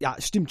ja,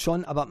 stimmt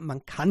schon, aber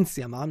man kann es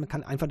ja machen. Man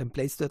kann einfach den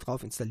Play Store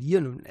drauf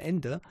installieren und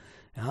Ende.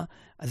 Ja,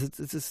 also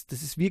das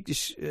ist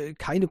wirklich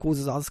keine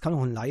große Sache. Das kann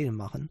auch ein Laie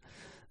machen.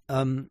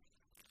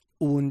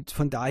 Und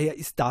von daher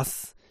ist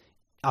das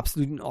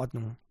absolut in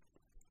Ordnung.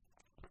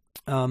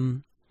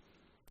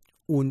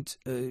 Und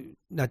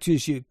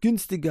natürlich hier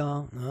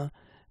günstiger.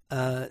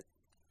 Ja,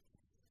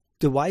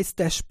 Device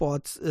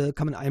Dashboard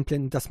kann man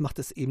einblenden. Das macht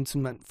es eben zu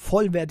einem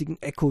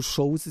vollwertigen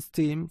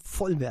Echo-Show-System.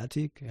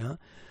 Vollwertig, ja.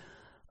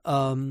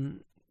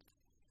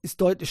 Ist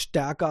deutlich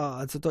stärker,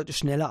 also deutlich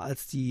schneller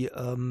als die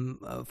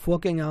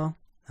Vorgänger.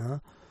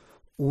 Ja?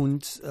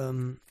 Und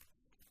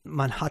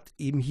man hat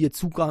eben hier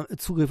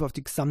Zugriff auf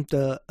die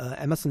gesamte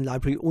Amazon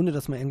Library, ohne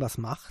dass man irgendwas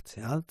macht.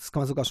 Ja? Das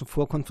kann man sogar schon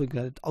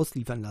vorkonfiguriert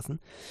ausliefern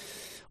lassen.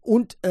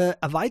 Und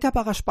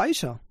erweiterbarer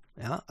Speicher.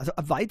 Ja? Also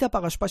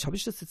erweiterbarer Speicher, habe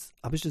ich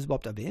das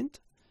überhaupt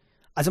erwähnt?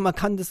 Also man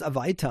kann das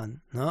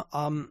erweitern, ne?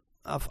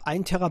 Auf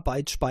 1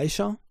 Terabyte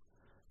Speicher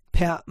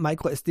per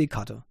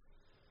MicroSD-Karte.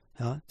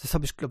 Ja, das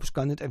habe ich, glaube ich,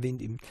 gar nicht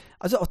erwähnt eben.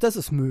 Also auch das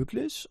ist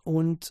möglich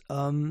und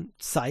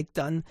zeigt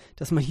dann,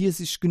 dass man hier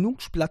sich genug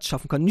Platz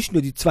schaffen kann. Nicht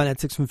nur die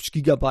 256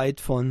 GB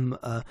vom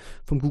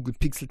Google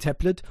Pixel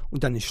Tablet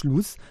und dann ist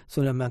Schluss,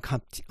 sondern man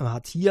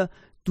hat hier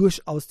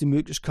durchaus die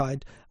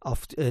Möglichkeit,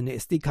 auf eine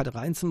SD-Karte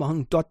reinzumachen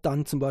und dort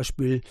dann zum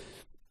Beispiel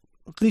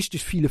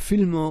richtig viele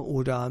Filme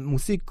oder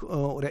Musik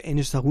oder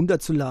ähnliches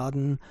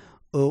herunterzuladen,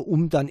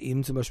 um dann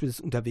eben zum Beispiel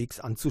das unterwegs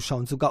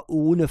anzuschauen, sogar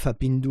ohne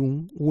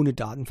Verbindung, ohne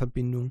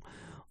Datenverbindung.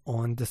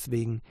 Und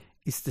deswegen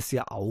ist es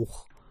ja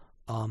auch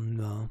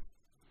eine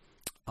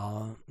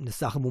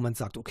Sache, wo man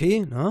sagt,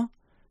 okay, ne,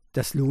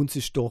 das lohnt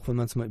sich doch, wenn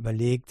man es mal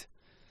überlegt,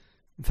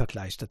 im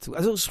Vergleich dazu.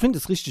 Also ich finde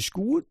es richtig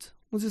gut,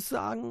 muss ich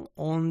sagen.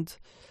 Und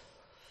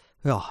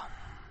ja,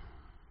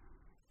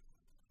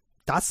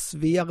 das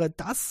wäre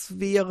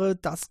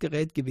das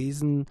Gerät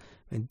gewesen,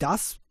 wenn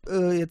das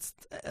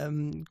jetzt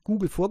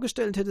Google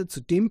vorgestellt hätte zu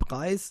dem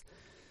Preis,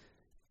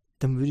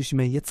 dann würde ich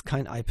mir jetzt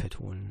kein iPad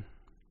holen.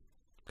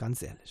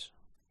 Ganz ehrlich.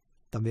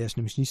 Dann wäre ich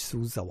nämlich nicht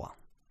so sauer.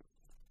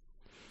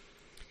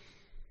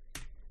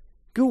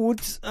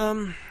 Gut,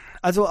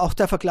 also auch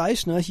der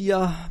Vergleich, ne,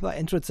 hier bei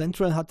Android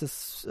Central hat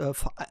es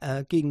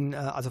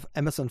also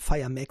Amazon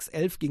Fire Max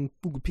 11 gegen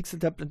Google Pixel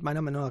Tablet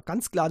meiner Meinung nach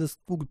ganz klar das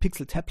Google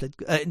Pixel Tablet,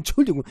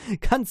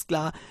 ganz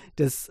klar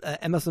das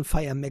Amazon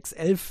Fire Max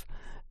 11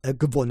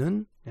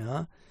 gewonnen,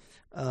 ja,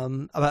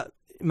 aber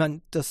ich meine,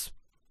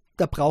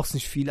 da braucht es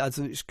nicht viel,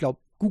 also ich glaube,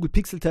 Google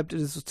Pixel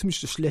Tablet ist so ziemlich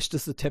das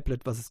schlechteste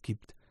Tablet, was es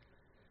gibt.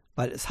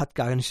 Weil es hat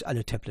gar nicht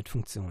alle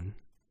Tablet-Funktionen.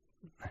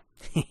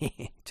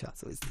 Tja,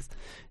 so ist es.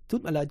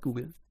 Tut mir leid,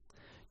 Google.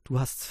 Du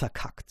hast es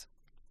verkackt.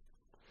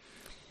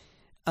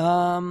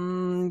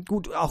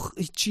 Gut, auch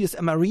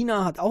GSM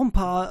Arena hat auch ein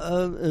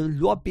paar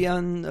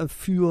Lorbeeren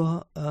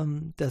für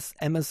das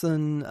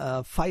Amazon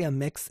Fire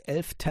Max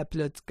 11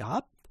 Tablet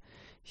gehabt.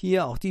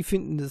 Hier, auch die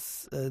finden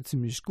das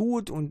ziemlich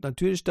gut und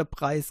natürlich der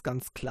Preis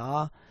ganz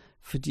klar.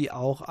 Für die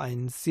auch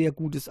ein sehr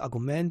gutes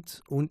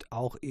Argument und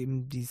auch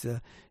eben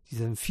diesen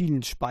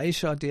vielen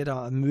Speicher, der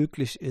da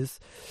möglich ist.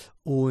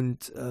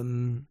 Und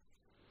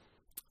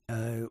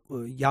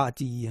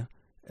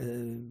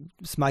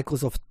das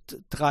Microsoft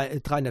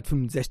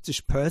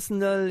 365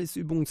 Personal ist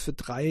übrigens für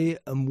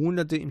 3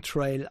 Monate im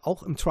Trial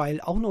auch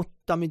noch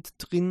damit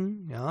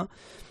drin. Ja?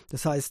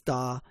 Das heißt,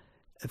 da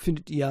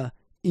findet ihr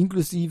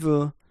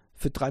inklusive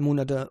für 3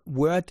 Monate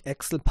Word,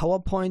 Excel,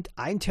 PowerPoint,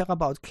 1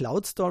 Terabyte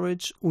Cloud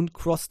Storage und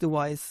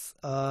Cross-Device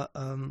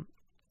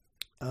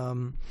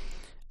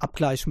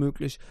Abgleich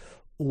möglich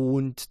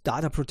und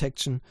Data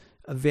Protection.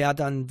 Wer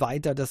dann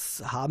weiter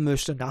das haben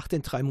möchte nach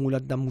den 3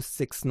 Monaten, dann muss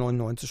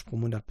 6,99 pro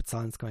Monat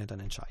bezahlen. Das kann man ja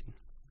dann entscheiden.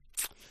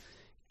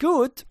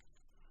 Gut.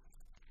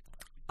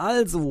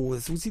 Also,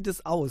 so sieht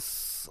es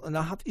aus. Und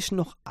da habe ich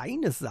noch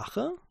eine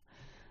Sache.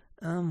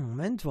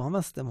 Moment, wo haben wir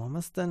es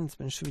denn? Jetzt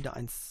bin ich schon wieder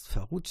eins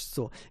verrutscht.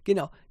 So,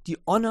 genau. Die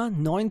Honor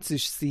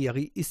 90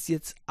 Serie ist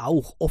jetzt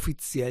auch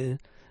offiziell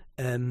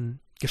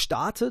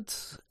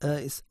gestartet,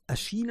 ist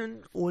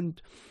erschienen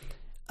und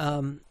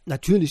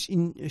natürlich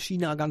in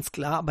China ganz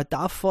klar, aber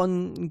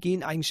davon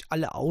gehen eigentlich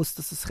alle aus,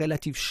 dass es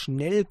relativ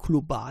schnell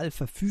global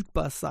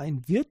verfügbar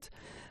sein wird.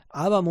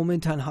 Aber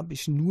momentan habe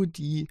ich nur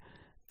die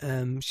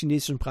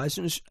chinesischen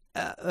Preise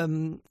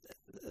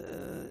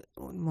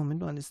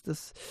Moment, wann ist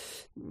das?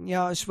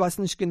 Ja, ich weiß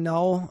nicht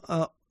genau.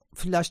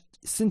 Vielleicht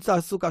sind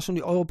da sogar schon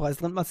die Europreise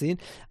drin. Mal sehen.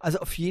 Also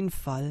auf jeden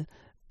Fall,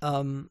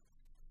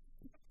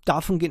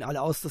 davon gehen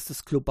alle aus, dass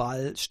das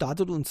global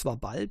startet und zwar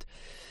bald.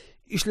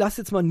 Ich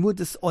lasse jetzt mal nur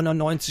das Honor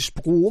 90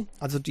 Pro,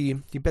 also die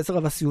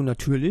bessere Version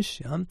natürlich.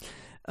 Ja.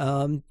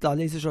 Da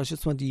lese ich euch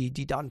jetzt mal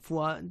die Daten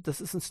vor.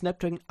 Das ist ein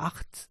Snapdragon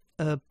 8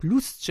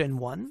 Plus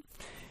Gen 1.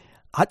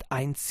 Hat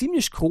ein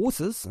ziemlich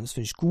großes, das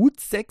finde ich gut,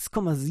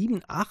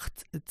 6,78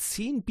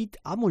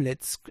 10-Bit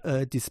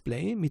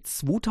AMOLED-Display mit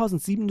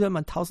 2700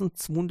 x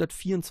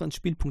 1224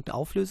 Spielpunkte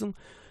Auflösung,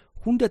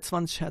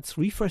 120 Hz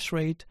Refresh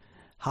Rate,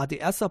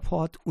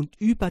 HDR-Support und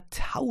über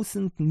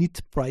 1000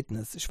 Nit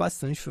Brightness. Ich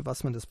weiß noch nicht, für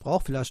was man das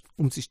braucht. Vielleicht,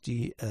 um sich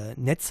die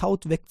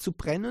Netzhaut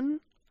wegzubrennen.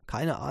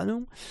 Keine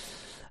Ahnung.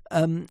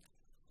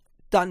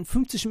 Dann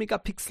 50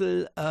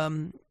 Megapixel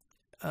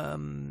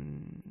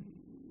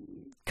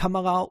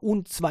Kamera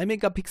und 2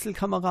 Megapixel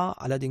Kamera.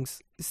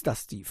 Allerdings ist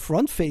das die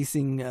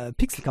Front-Facing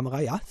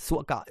Pixelkamera. Ja,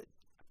 sogar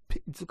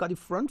die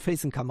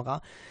Front-Facing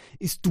Kamera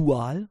ist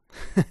dual.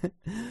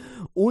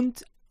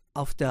 Und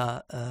auf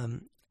der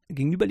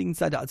gegenüberliegenden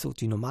Seite, also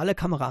die normale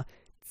Kamera,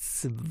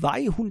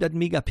 200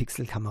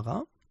 Megapixel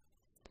Kamera.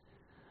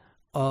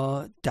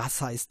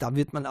 Das heißt, da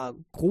wird man eine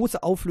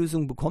große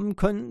Auflösung bekommen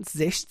können.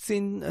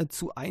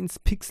 16:1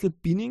 Pixel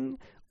Binning,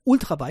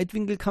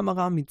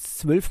 Ultraweitwinkelkamera mit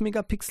 12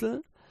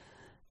 Megapixel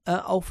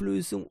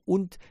Auflösung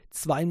und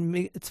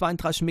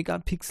 32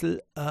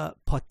 Megapixel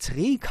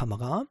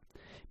Porträtkamera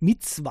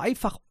mit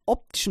zweifach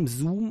optischem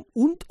Zoom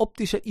und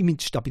optischer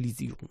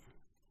Image-Stabilisierung.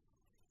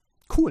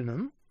 Cool,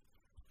 ne?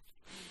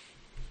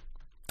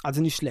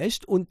 Also nicht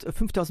schlecht. Und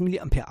 5000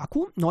 mAh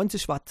Akku,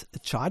 90 Watt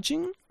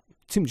Charging,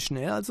 ziemlich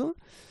schnell also.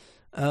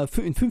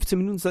 In 15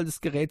 Minuten soll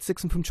das Gerät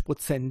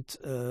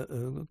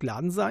 56%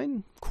 geladen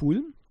sein.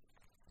 Cool.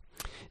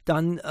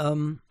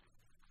 Dann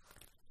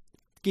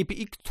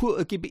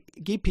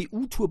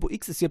GPU Turbo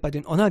X ist ja bei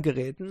den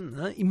Honor-Geräten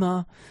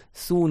immer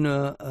so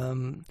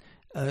eine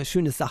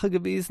schöne Sache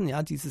gewesen.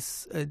 Ja,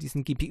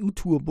 diesen GPU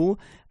Turbo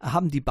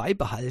haben die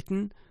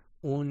beibehalten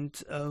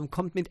und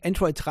kommt mit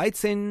Android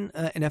 13,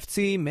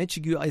 NFC,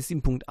 Magic UI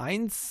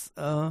 7.1,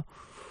 ja,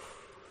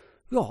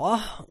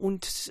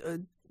 und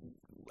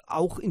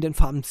auch in den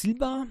Farben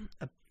Silber,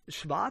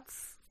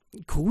 Schwarz,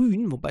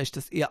 Grün, wobei ich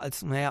das eher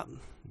als,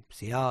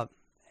 sehr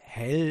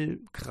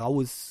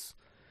hellgraues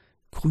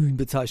Grün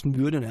bezeichnen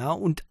würde, ja,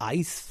 und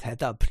Ice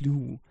Feather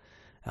Blue.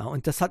 Ja,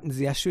 und das hat einen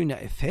sehr schönen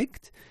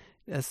Effekt.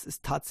 Es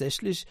ist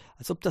tatsächlich,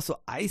 als ob das so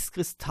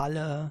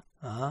Eiskristalle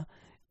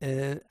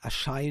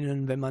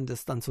erscheinen, wenn man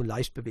das dann so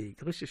leicht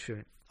bewegt. Richtig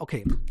schön.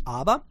 Okay,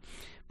 aber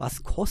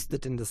was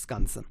kostet denn das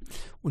Ganze?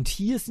 Und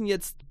hier sind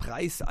jetzt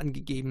Preise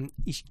angegeben.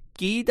 Ich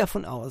gehe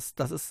davon aus,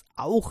 dass es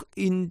auch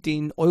in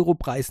den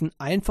Europreisen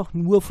einfach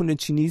nur von den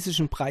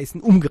chinesischen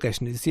Preisen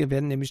umgerechnet ist. Hier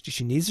werden nämlich die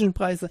chinesischen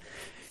Preise,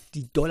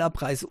 die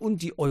Dollarpreise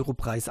und die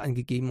Europreise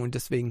angegeben und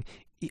deswegen,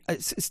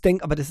 ich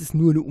denke aber, das ist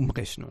nur eine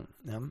Umrechnung.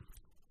 Ja.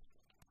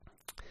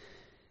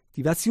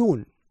 Die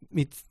Version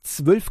mit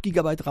 12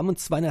 GB RAM und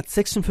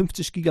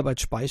 256 GB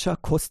Speicher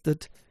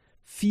kostet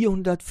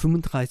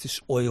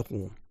 435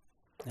 Euro.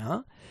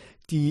 Ja.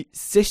 Die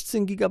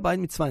 16 GB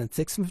mit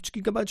 256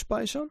 GB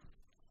Speicher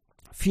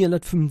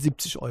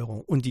 475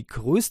 Euro. Und die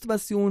größte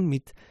Version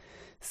mit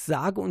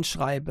sage und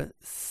schreibe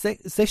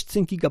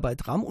 16 GB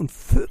RAM und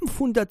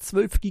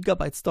 512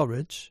 GB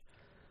Storage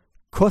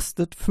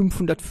kostet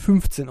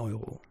 515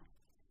 Euro.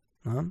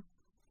 Ja?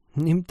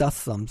 Nimmt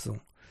das,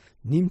 Samsung.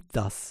 Nimmt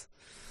das.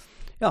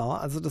 Ja,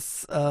 also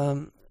das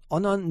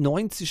Honor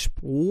 90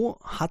 Pro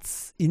hat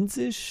es in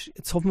sich.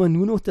 Jetzt hoffen wir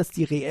nur noch, dass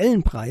die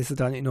reellen Preise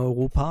dann in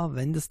Europa,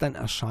 wenn das dann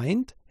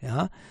erscheint,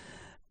 ja,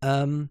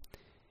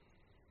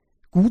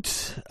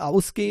 gut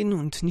ausgehen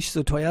und nicht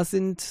so teuer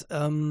sind.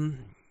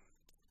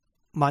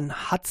 Man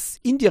hat es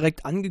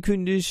indirekt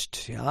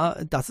angekündigt,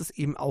 ja, dass es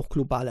eben auch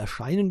global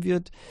erscheinen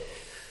wird.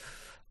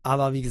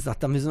 Aber wie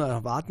gesagt, da müssen wir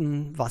noch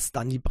warten, was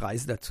dann die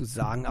Preise dazu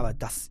sagen. Aber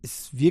das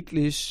ist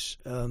wirklich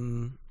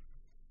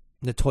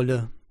eine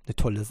tolle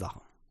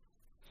Sache.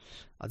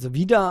 Also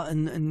wieder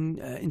ein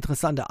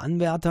interessanter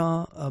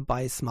Anwärter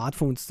bei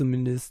Smartphones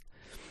zumindest.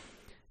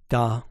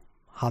 Da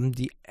haben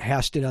die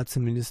Hersteller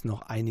zumindest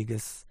noch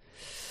einiges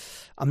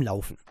am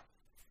Laufen.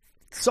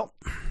 So.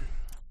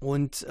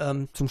 Und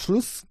zum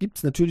Schluss gibt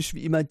es natürlich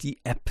wie immer die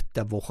App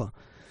der Woche.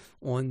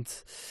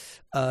 Und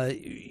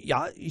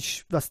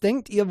was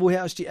denkt ihr,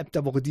 woher ich die App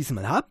der Woche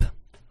diesmal habe?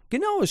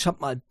 Genau, ich habe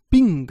mal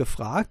Bing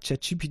gefragt,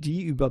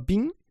 ChatGPT über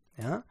Bing.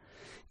 Ja,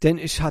 denn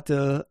ich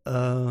hatte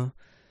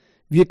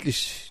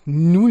wirklich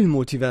null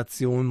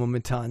Motivation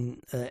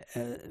momentan,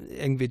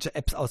 irgendwelche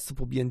Apps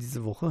auszuprobieren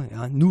diese Woche.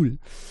 Ja, null.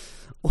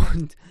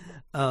 Und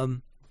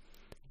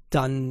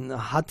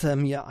dann hat er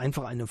mir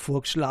einfach eine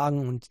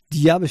vorgeschlagen und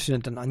die habe ich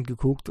dann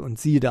angeguckt und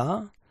siehe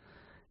da,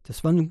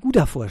 das war ein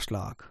guter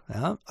Vorschlag.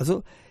 Ja,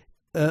 also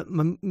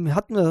man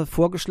hat mir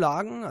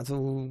vorgeschlagen,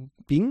 also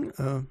Bing,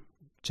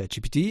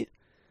 ChatGPT,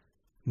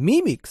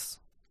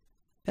 Memix.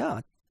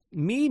 Ja,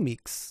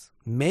 Memix.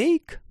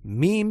 Make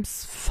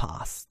Memes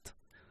fast.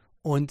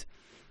 Und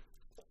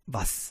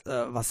Was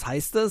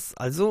heißt das?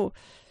 Also,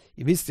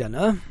 ihr wisst ja,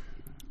 ne?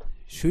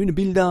 Schöne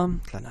Bilder,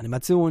 kleine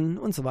Animationen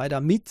und so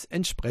weiter mit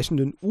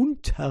entsprechenden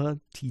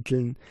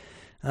Untertiteln.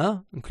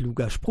 Ja? Ein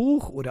kluger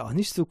Spruch oder auch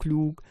nicht so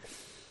klug.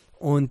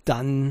 Und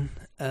dann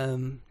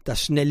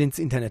das schnell ins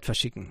Internet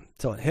verschicken.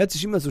 So, hört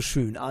sich immer so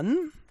schön an.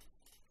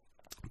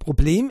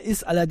 Problem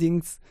ist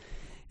allerdings,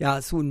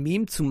 ja, so ein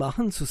Meme zu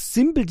machen, so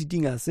simpel die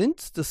Dinger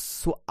sind,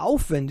 so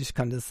aufwendig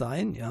kann das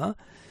sein, ja,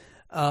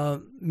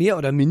 mehr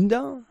oder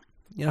minder,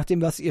 je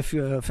nachdem, was ihr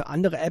für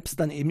andere Apps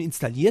dann eben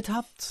installiert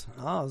habt.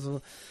 Ja, also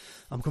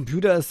am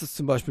Computer ist es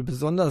zum Beispiel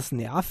besonders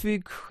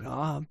nervig,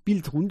 ja,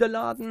 Bild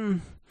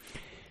runterladen,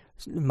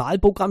 ein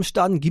Malprogramm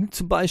starten, GIMP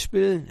zum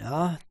Beispiel,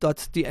 ja,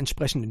 dort die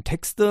entsprechenden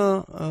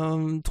Texte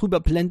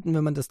drüber blenden,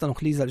 wenn man das dann noch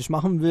leserlich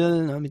machen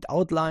will, ne, mit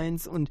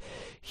Outlines und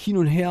hin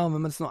und her,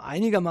 wenn man es nur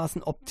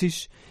einigermaßen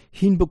optisch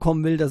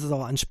hinbekommen will, dass es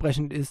auch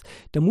ansprechend ist,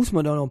 dann muss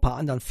man da noch ein paar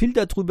anderen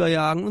Filter drüber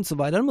jagen und so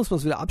weiter, dann muss man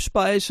es wieder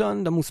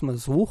abspeichern, dann muss man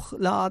es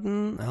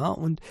hochladen, ja,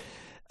 und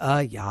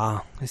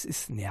ja, es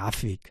ist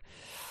nervig.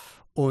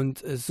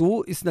 Und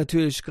so ist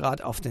natürlich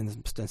gerade auf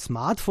den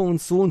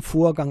Smartphones so ein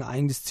Vorgang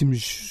eigentlich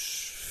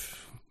ziemlich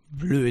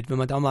blöd. Wenn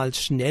man da mal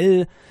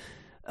schnell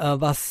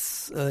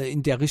was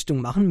in der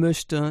Richtung machen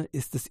möchte,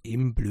 ist es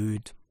eben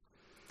blöd.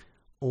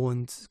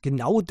 Und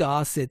genau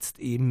da setzt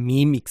eben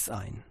Memix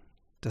ein.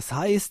 Das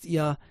heißt,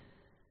 ihr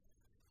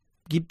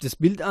gebt das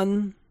Bild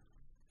an,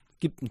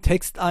 gebt einen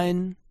Text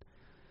ein,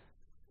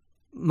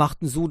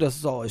 macht ihn so, dass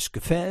es euch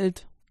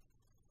gefällt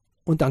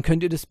und dann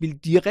könnt ihr das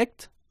Bild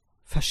direkt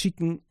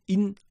verschicken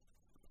in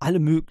alle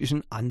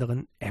möglichen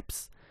anderen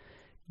Apps.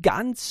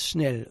 Ganz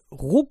schnell,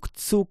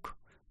 ruckzuck,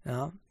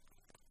 ja,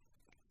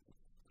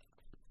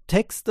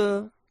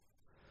 Texte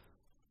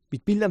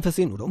mit Bildern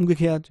versehen oder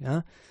umgekehrt,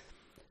 ja,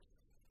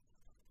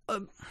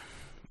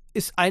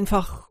 ist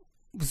einfach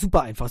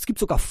super einfach. Es gibt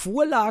sogar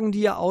Vorlagen,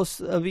 die ihr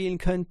auswählen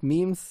könnt,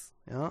 Memes,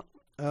 ja,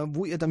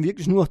 wo ihr dann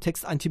wirklich nur noch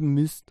Text eintippen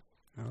müsst.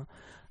 Ja.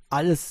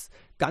 Alles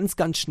ganz,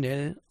 ganz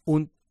schnell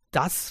und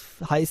das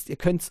heißt, ihr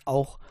könnt es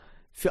auch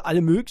für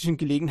alle möglichen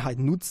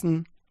Gelegenheiten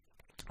nutzen.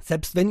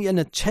 Selbst wenn ihr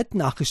eine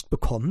Chat-Nachricht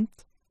bekommt,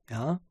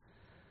 ja,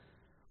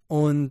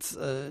 und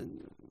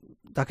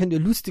da könnt ihr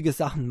lustige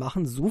Sachen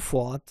machen,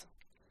 sofort.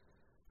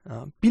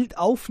 Ja, Bild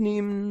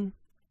aufnehmen,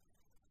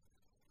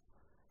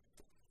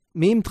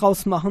 Meme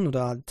draus machen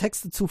oder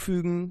Texte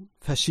zufügen,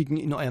 verschicken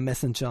in euer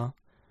Messenger.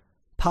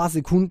 Paar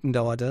Sekunden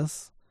dauert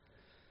das.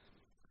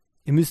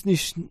 Ihr müsst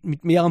nicht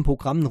mit mehreren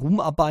Programmen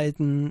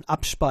rumarbeiten,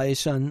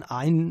 abspeichern,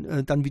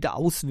 dann wieder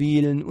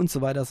auswählen und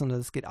so weiter, sondern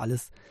das geht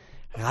alles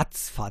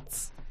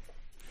ratzfatz.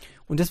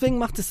 Und deswegen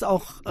macht es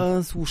auch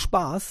so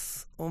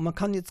Spaß und man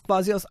kann jetzt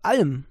quasi aus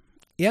allem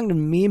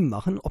irgendein Meme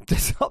machen. Ob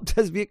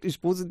das wirklich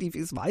positiv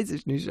ist, weiß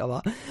ich nicht,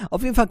 aber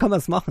auf jeden Fall kann man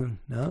es machen.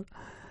 Ja?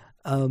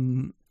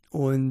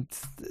 Und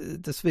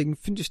deswegen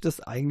finde ich das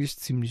eigentlich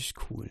ziemlich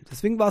cool.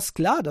 Deswegen war es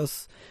klar,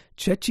 dass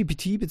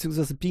ChatGPT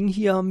bzw. Bing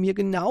hier mir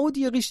genau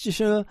den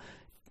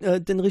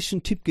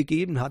richtigen Tipp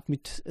gegeben hat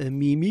mit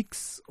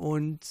Memix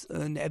und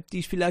eine App, die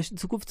ich vielleicht in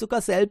Zukunft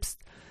sogar selbst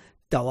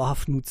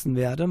dauerhaft nutzen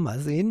werde. Mal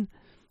sehen.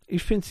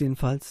 Ich finde es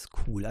jedenfalls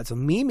cool. Also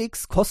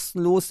Memix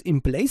kostenlos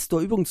im Play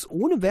Store, übrigens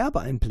ohne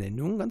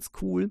Werbeeinblendung, ganz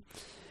cool.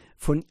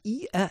 Von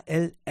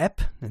IRL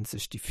App nennt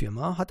sich die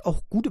Firma. Hat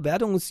auch gute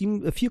Wertung,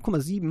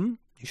 4,7,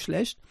 nicht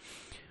schlecht.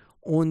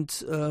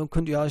 Und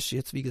könnt ihr euch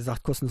jetzt, wie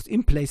gesagt, kostenlos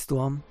im Play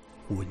Store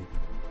holen.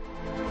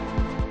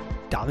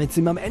 Damit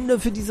sind wir am Ende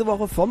für diese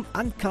Woche vom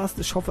AndCast.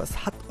 Ich hoffe,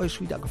 es hat euch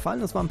wieder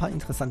gefallen. Es waren ein paar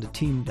interessante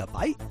Themen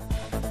dabei.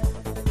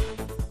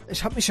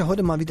 Ich habe mich ja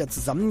heute mal wieder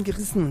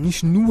zusammengerissen und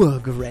nicht nur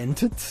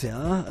gerantet,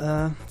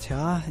 ja,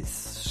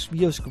 ist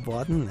schwierig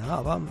geworden, ja,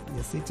 aber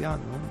ihr seht ja,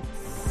 ne,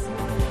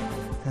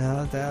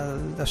 ja,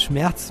 der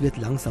Schmerz wird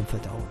langsam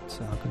verdaut,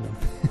 ja,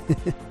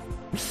 genau.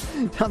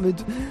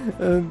 Damit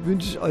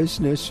wünsche ich euch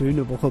eine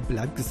schöne Woche,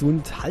 bleibt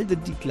gesund,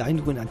 haltet die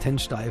kleinen grünen Antennen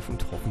steif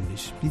und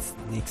hoffentlich bis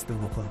nächste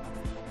Woche.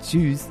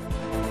 Tschüss.